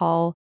test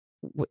hall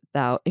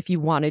if you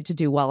wanted to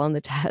do well on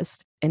the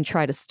test and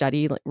try to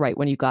study right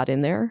when you got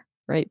in there,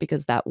 right?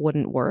 Because that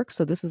wouldn't work.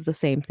 So this is the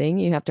same thing.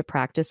 You have to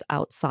practice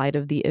outside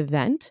of the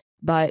event.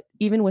 But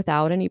even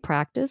without any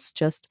practice,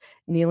 just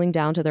kneeling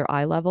down to their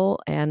eye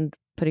level and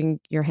putting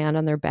your hand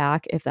on their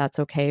back, if that's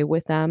okay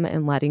with them,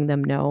 and letting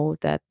them know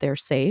that they're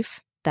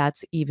safe,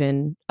 that's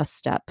even a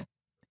step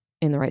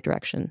in the right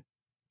direction.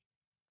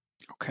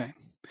 Okay.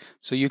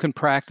 So you can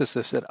practice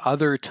this at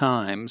other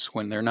times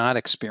when they're not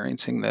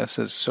experiencing this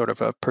as sort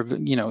of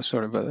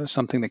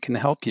something that can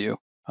help you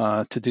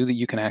to do that.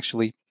 You can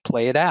actually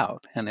play it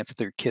out. And if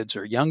their kids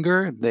are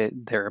younger,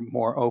 they're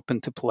more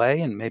open to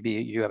play. And maybe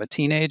you have a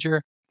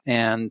teenager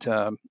and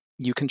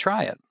you can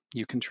try it.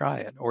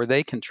 Or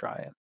they can try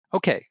it.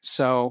 Okay.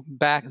 So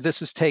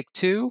this is take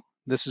 2.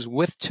 This is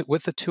with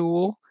a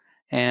tool.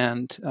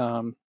 And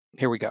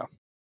here we go.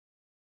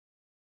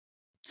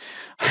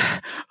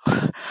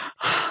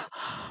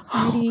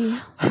 Eddie,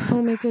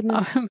 oh my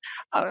goodness.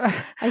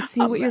 I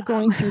see what you're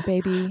going through,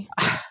 baby.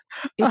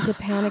 It's a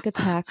panic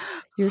attack.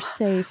 You're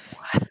safe.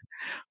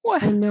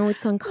 What? I know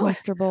it's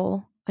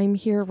uncomfortable. I'm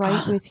here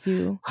right with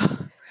you.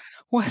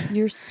 What?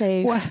 You're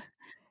safe. What?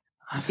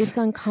 It's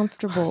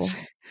uncomfortable.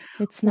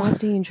 It's not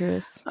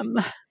dangerous.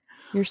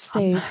 You're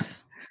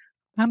safe.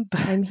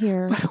 I'm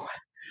here.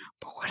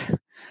 But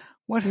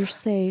what? You're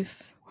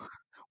safe.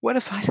 What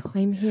if I don't?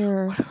 I'm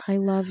here. I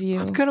love you.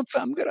 I'm gonna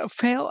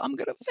fail. I'm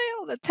gonna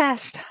fail the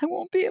test. I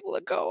won't be able to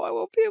go. I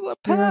won't be able to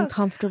pass. You're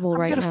uncomfortable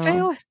right now. I'm gonna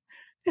fail it.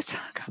 It's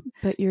uncomfortable.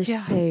 But you're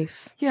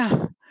safe.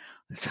 Yeah.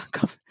 It's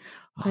uncomfortable.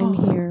 I'm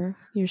here.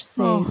 You're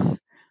safe.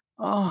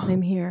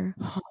 I'm here.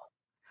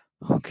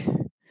 Okay.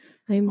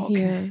 I'm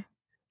here.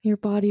 Your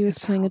body was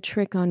playing a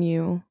trick on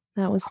you.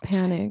 That was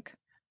panic.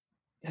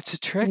 It's a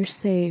trick? You're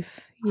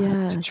safe.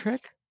 Yes. It's a trick?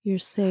 You're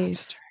safe.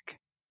 It's a trick.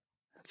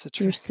 It's a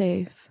trick. You're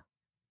safe.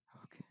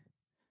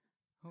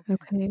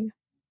 Okay.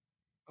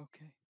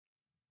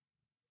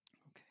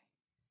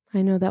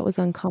 I know that was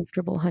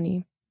uncomfortable,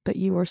 honey, but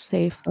you were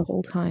safe the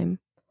whole time.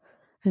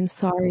 I'm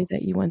sorry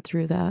that you went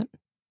through that.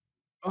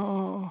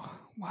 Oh,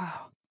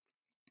 wow.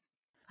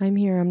 I'm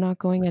here. I'm not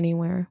going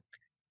anywhere.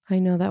 I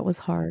know that was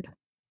hard.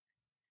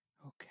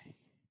 Okay.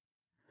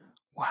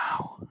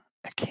 Wow.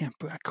 I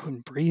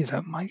couldn't breathe.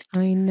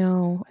 I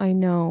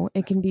know.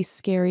 It can be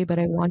scary, but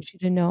I want you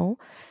to know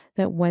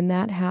that when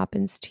that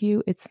happens to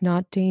you, it's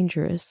not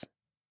dangerous.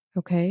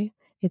 Okay?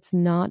 It's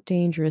not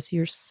dangerous.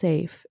 You're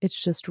safe.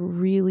 It's just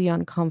really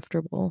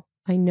uncomfortable.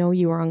 I know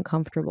you are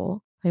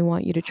uncomfortable. I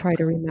want you to try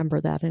to Okay.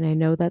 remember that, and I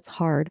know that's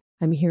hard.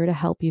 I'm here to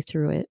help you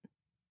through it.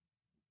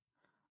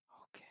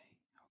 Okay.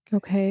 Okay.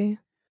 Okay?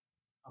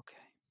 Okay.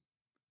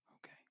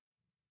 Okay.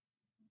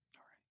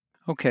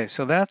 Okay.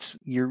 So that's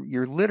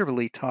you're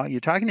literally you're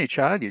talking to your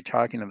child, you're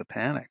talking to the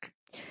panic.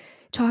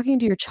 Talking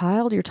to your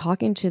child, you're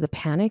talking to the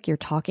panic, you're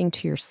talking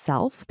to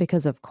yourself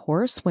because, of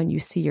course, when you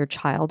see your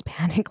child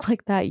panic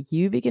like that,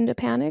 you begin to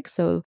panic.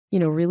 So,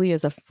 really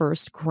as a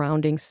first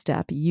grounding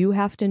step, you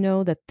have to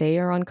know that they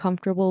are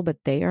uncomfortable, but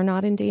they are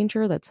not in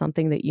danger. That's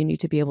something that you need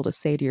to be able to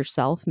say to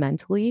yourself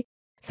mentally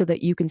so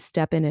that you can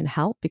step in and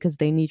help because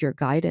they need your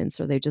guidance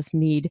or they just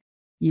need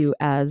you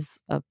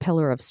as a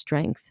pillar of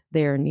strength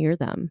there near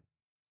them.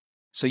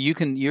 So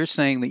you're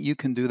saying that you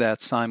can do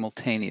that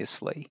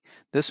simultaneously.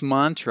 This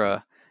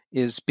mantra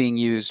is being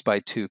used by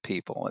two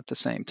people at the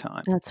same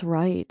time. That's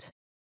right.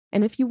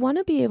 And if you want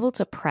to be able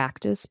to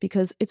practice,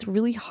 because it's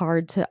really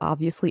hard to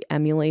obviously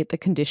emulate the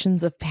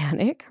conditions of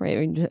panic,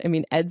 right? I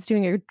mean, Ed's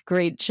doing a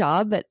great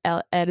job, but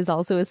Ed is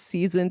also a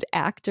seasoned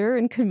actor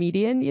and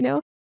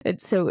comedian.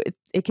 So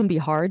it can be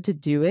hard to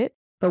do it.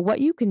 But what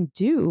you can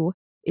do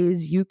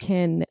is you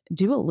can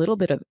do a little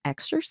bit of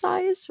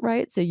exercise,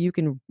 right? So you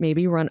can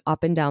maybe run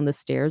up and down the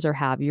stairs or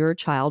have your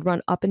child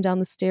run up and down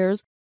the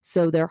stairs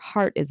so their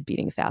heart is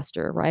beating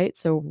faster, right?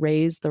 So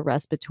raise the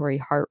respiratory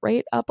heart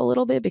rate up a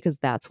little bit because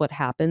that's what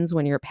happens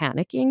when you're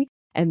panicking.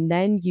 And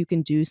then you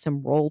can do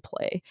some role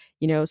play,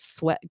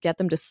 sweat, get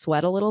them to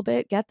sweat a little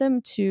bit, get them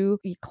to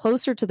be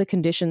closer to the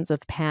conditions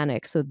of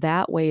panic. So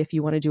that way, if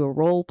you want to do a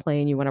role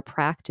play and you want to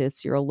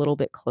practice, you're a little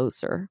bit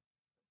closer.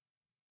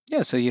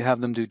 Yeah, so you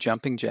have them do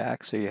jumping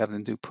jacks, or you have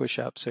them do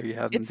push-ups, or you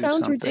have them It do sounds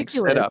something,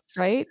 ridiculous, sit-ups.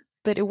 right?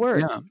 But it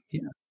Yeah, works.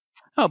 yeah.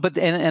 Oh, but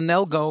and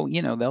they'll go,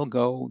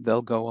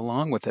 they'll go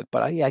along with it.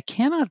 But I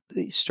cannot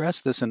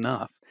stress this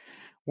enough.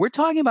 We're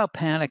talking about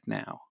panic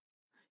now.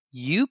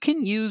 You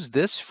can use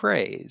this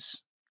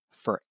phrase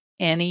for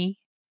any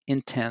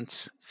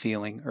intense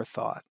feeling or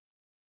thought.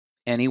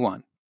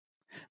 Anyone.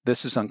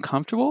 This is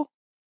uncomfortable,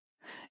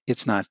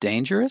 it's not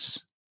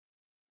dangerous,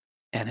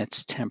 and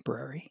it's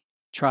temporary.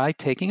 Try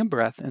taking a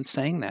breath and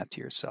saying that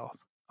to yourself.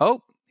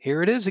 Oh,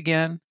 here it is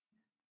again.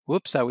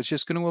 Whoops, I was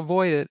just going to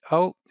avoid it.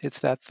 Oh, it's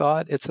that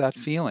thought, it's that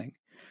feeling.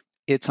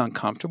 It's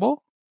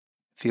uncomfortable,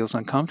 feels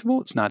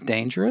uncomfortable, it's not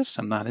dangerous,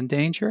 I'm not in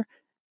danger,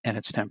 and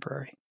it's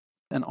temporary.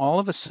 And all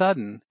of a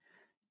sudden,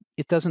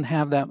 it doesn't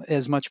have that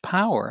as much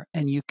power,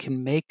 and you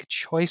can make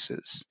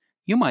choices.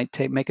 You might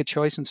make a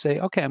choice and say,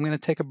 okay, I'm going to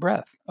take a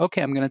breath.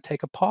 Okay, I'm going to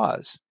take a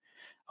pause.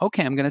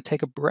 Okay, I'm going to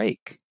take a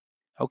break.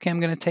 Okay, I'm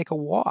going to take a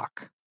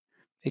walk.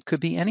 It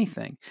could be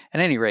anything. At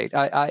any rate,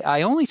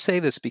 I only say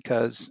this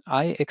because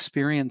I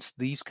experience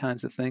these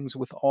kinds of things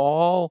with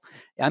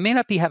I may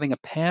not be having a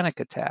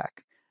panic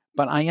attack,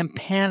 but I am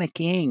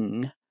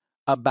panicking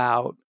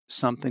about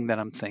something that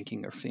I'm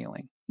thinking or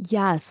feeling.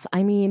 Yes.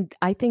 I mean,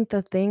 I think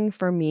the thing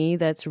for me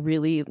that's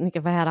really like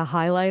if I had a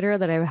highlighter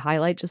that I would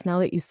highlight just now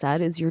that you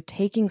said is you're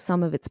taking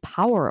some of its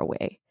power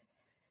away.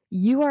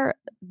 You are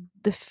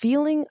the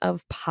feeling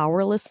of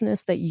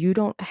powerlessness that you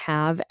don't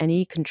have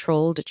any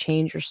control to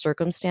change your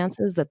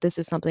circumstances, that this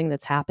is something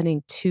that's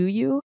happening to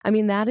you. I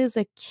mean, that is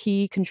a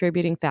key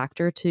contributing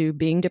factor to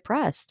being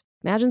depressed.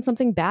 Imagine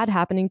something bad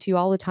happening to you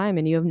all the time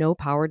and you have no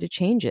power to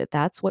change it.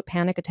 That's what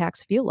panic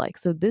attacks feel like.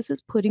 So, this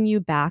is putting you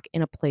back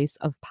in a place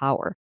of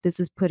power. This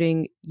is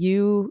putting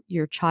you,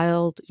 your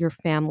child, your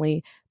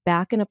family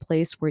back in a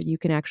place where you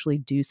can actually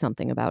do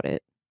something about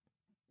it.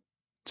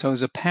 So,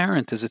 as a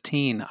parent, as a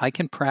teen, I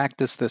can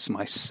practice this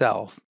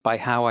myself by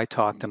how I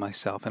talk to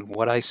myself and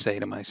what I say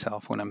to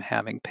myself when I'm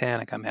having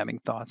panic, I'm having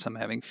thoughts, I'm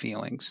having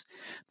feelings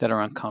that are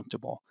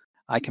uncomfortable.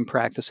 I can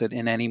practice it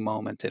in any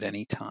moment at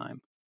any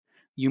time.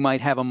 You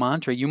might have a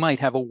mantra, you might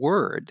have a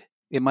word.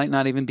 It might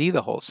not even be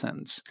the whole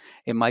sentence.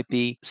 It might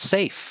be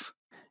safe.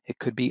 It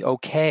could be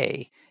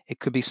okay. It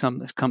could be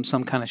some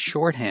kind of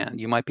shorthand.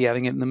 You might be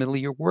having it in the middle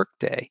of your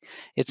workday.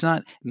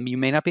 You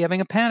may not be having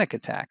a panic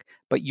attack,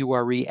 but you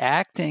are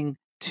reacting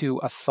to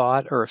a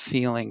thought or a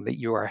feeling that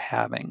you are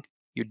having.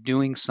 You're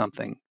doing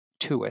something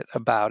to it,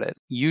 about it.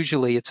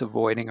 Usually it's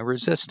avoiding or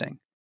resisting.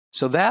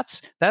 So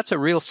that's a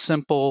real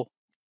simple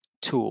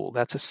tool.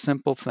 That's a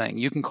simple thing.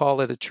 You can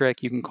call it a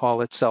trick, you can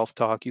call it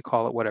self-talk, you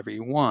call it whatever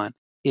you want.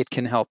 It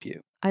can help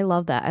you. I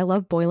love that. I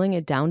love boiling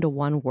it down to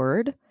one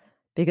word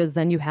because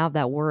then you have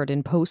that word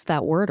and post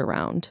that word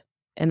around.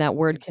 And that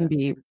word can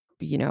Exactly.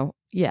 be,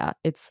 yeah,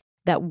 it's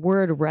that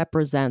word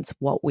represents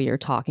what we are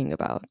talking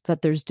about.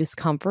 That there's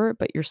discomfort,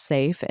 but you're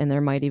safe. And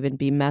there might even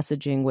be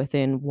messaging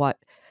within what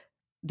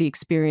the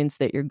experience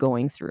that you're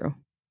going through.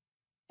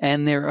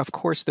 And of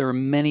course, there are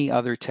many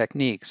other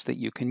techniques that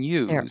you can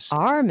There use.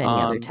 are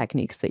many other Um,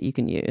 techniques that you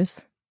can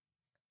use.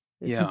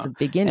 This is yeah, the and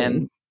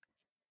beginning.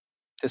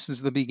 this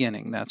is the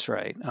beginning. That's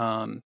right.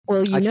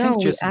 Well, I think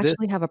we just this.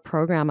 actually have a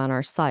program on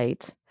our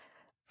site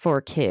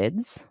for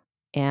kids.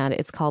 and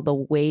it's called the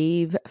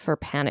Wave for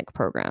Panic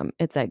program.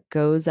 It's at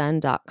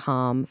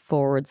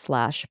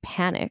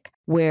gozen.com/panic,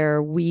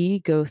 where we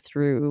go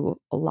through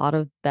a lot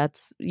of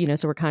that's,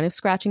 so we're kind of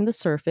scratching the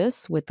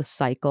surface with the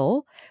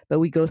cycle, but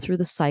we go through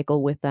the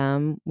cycle with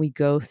them. We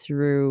go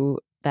through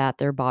that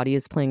their body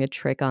is playing a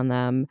trick on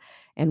them.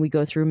 And we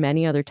go through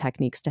many other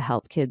techniques to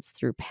help kids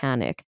through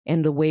panic.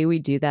 And the way we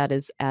do that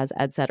is, as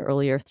Ed said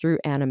earlier, through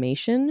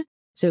animation.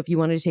 So if you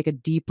wanted to take a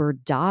deeper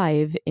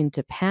dive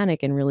into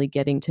panic and really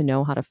getting to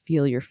know how to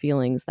feel your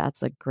feelings,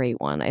 that's a great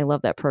one. I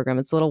love that program.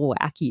 It's a little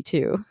wacky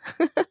too.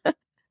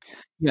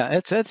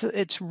 Yeah,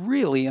 it's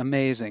really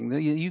amazing.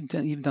 You've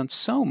done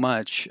so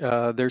much.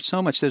 There's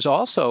so much. There's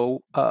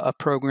also a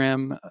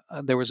program.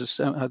 There was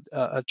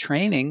a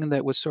training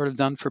that was sort of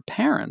done for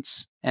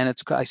parents, and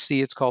I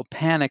see it's called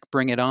Panic,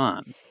 Bring It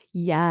On.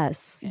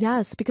 Yes,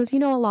 because a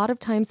lot of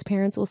times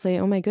parents will say,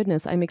 "Oh my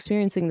goodness, I'm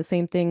experiencing the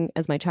same thing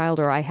as my child,"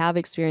 or "I have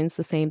experienced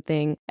the same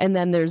thing," and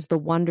then there's the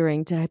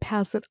wondering, "Did I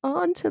pass it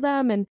on to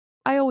them?" And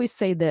I always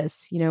say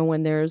this,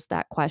 when there's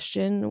that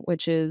question,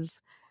 which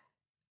is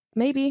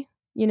maybe.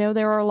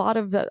 There are a lot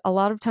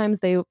of times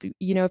they,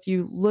 if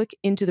you look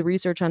into the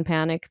research on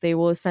panic, they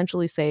will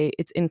essentially say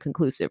it's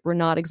inconclusive. We're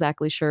not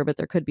exactly sure, but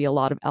there could be a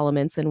lot of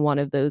elements, and one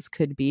of those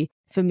could be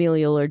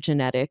familial or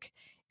genetic.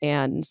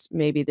 And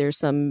maybe there's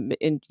some,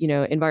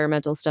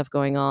 environmental stuff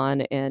going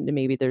on, and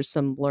maybe there's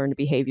some learned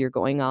behavior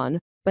going on.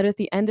 But at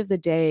the end of the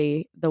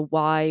day, the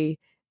why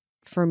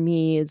for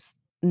me is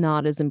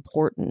not as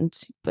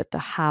important, but the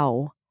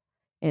how.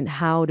 And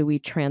how do we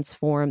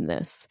transform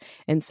this?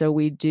 And so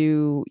we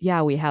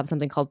have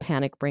something called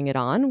Panic Bring It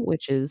On,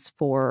 which is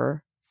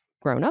for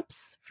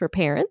grownups, for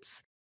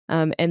parents.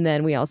 And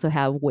then we also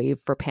have Wave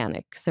for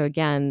Panic. So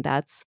again,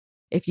 that's,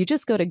 if you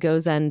just go to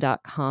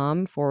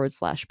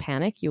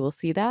gozen.com/panic, you will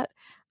see that.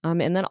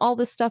 And then all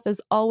this stuff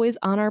is always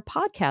on our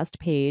podcast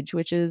page,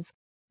 which is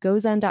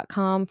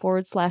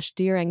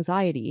gozen.com/Dear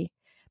Anxiety.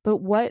 But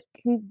we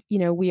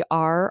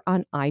are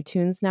on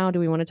iTunes now. Do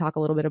we want to talk a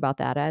little bit about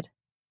that, Ed?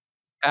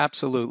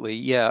 Absolutely.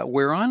 Yeah.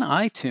 We're on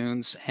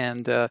iTunes,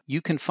 and you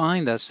can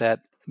find us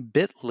at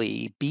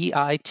bit.ly/Dear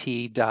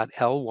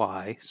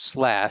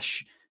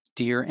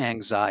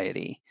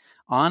Anxiety.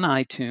 On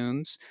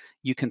iTunes,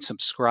 you can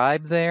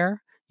subscribe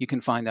there. You can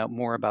find out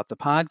more about the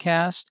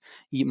podcast.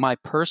 My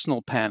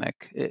personal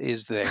panic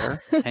is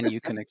there, and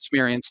you can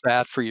experience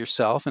that for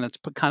yourself. And it's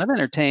kind of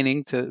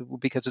entertaining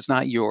because it's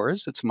not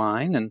yours, it's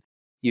mine. And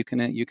you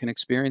can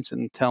experience it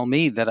and tell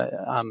me that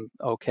I'm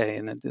okay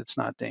and it's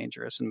not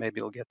dangerous, and maybe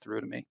it'll get through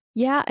to me.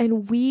 Yeah,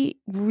 and we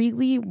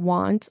really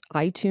want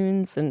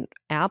iTunes and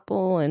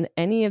Apple and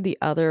any of the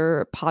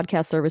other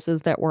podcast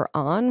services that we're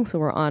on. So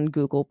we're on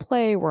Google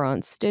Play, we're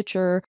on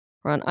Stitcher,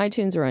 we're on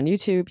iTunes, we're on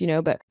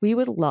YouTube, but we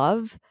would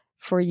love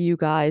for you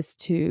guys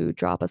to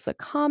drop us a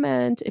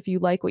comment. If you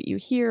like what you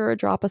hear,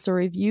 drop us a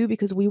review,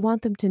 because we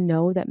want them to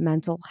know that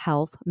mental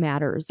health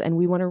matters. And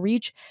we want to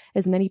reach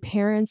as many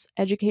parents,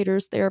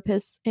 educators,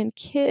 therapists, and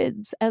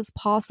kids as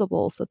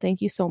possible. So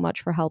thank you so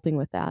much for helping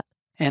with that.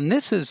 And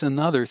this is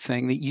another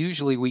thing that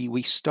usually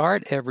we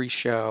start every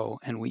show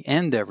and we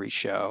end every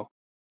show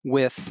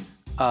with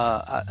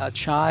a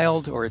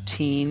child or a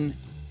teen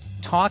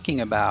talking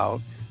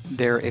about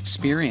their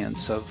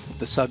experience of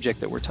the subject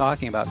that we're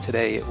talking about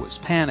today. It was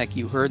panic.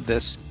 You heard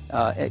this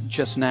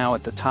just now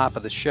at the top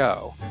of the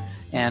show.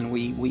 And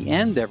we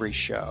end every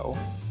show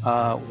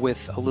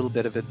with a little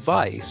bit of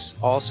advice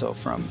also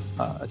from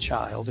a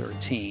child or a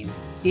teen.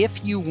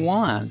 If you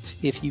want,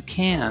 if you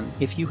can,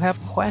 if you have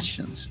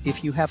questions,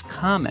 if you have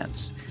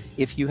comments,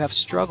 if you have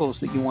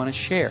struggles that you want to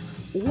share,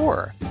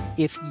 or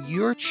if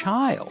your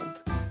child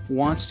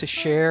wants to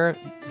share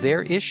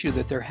their issue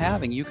that they're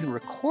having, you can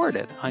record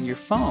it on your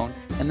phone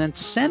and then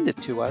send it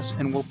to us,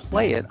 and we'll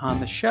play it on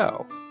the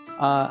show.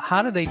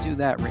 How do they do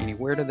that, Renee?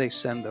 Where do they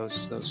send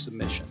those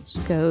submissions?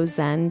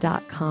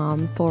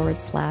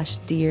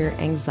 gozen.com/Dear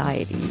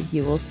Anxiety.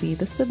 You will see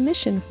the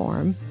submission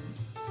form.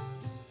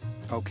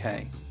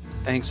 Okay.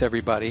 Thanks,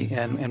 everybody.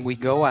 And we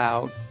go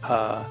out,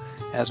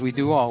 as we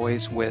do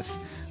always, with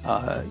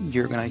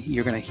you're gonna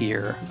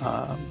hear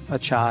a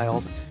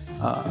child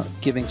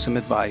giving some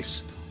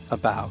advice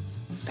about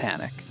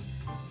panic.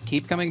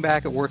 Keep coming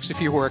back. It works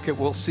if you work it.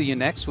 We'll see you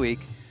next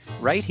week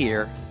right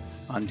here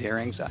on Dear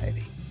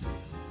Anxiety.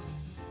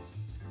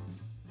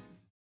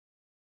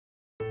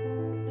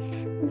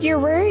 Your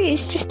worry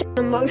is just an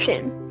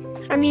emotion.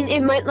 I mean,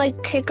 it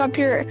might kick up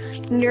your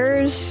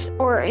nerves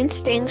or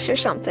instincts or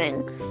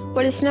something,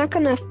 but it's not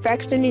going to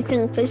affect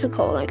anything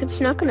physical.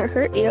 It's not going to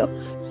hurt you.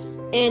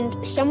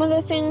 And some of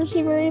the things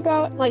you worry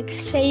about,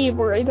 say you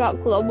worry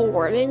about global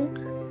warming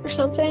or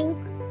something,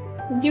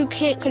 you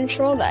can't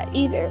control that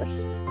either.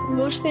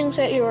 Most things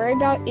that you worry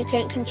about, you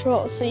can't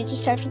control, so you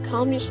just have to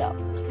calm yourself.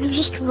 And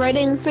just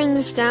writing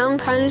things down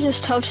kind of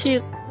just helps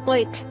you,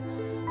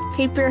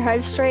 keep your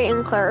head straight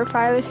and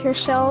clarify with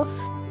yourself.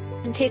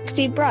 And take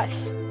deep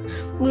breaths.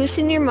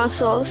 Loosen your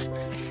muscles,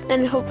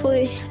 and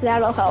hopefully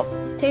that'll help.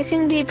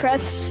 Taking deep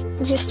breaths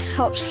just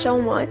helps so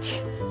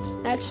much.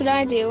 That's what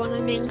I do when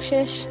I'm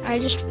anxious. I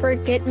just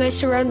forget my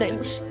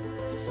surroundings.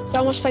 It's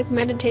almost like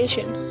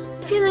meditation.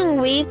 Feeling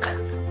weak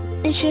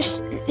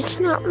it's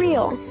not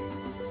real.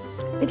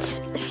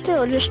 It's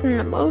still just an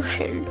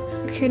emotion.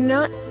 If you're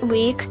not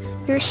weak,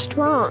 you're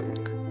strong.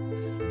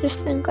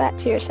 Just think that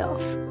to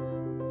yourself.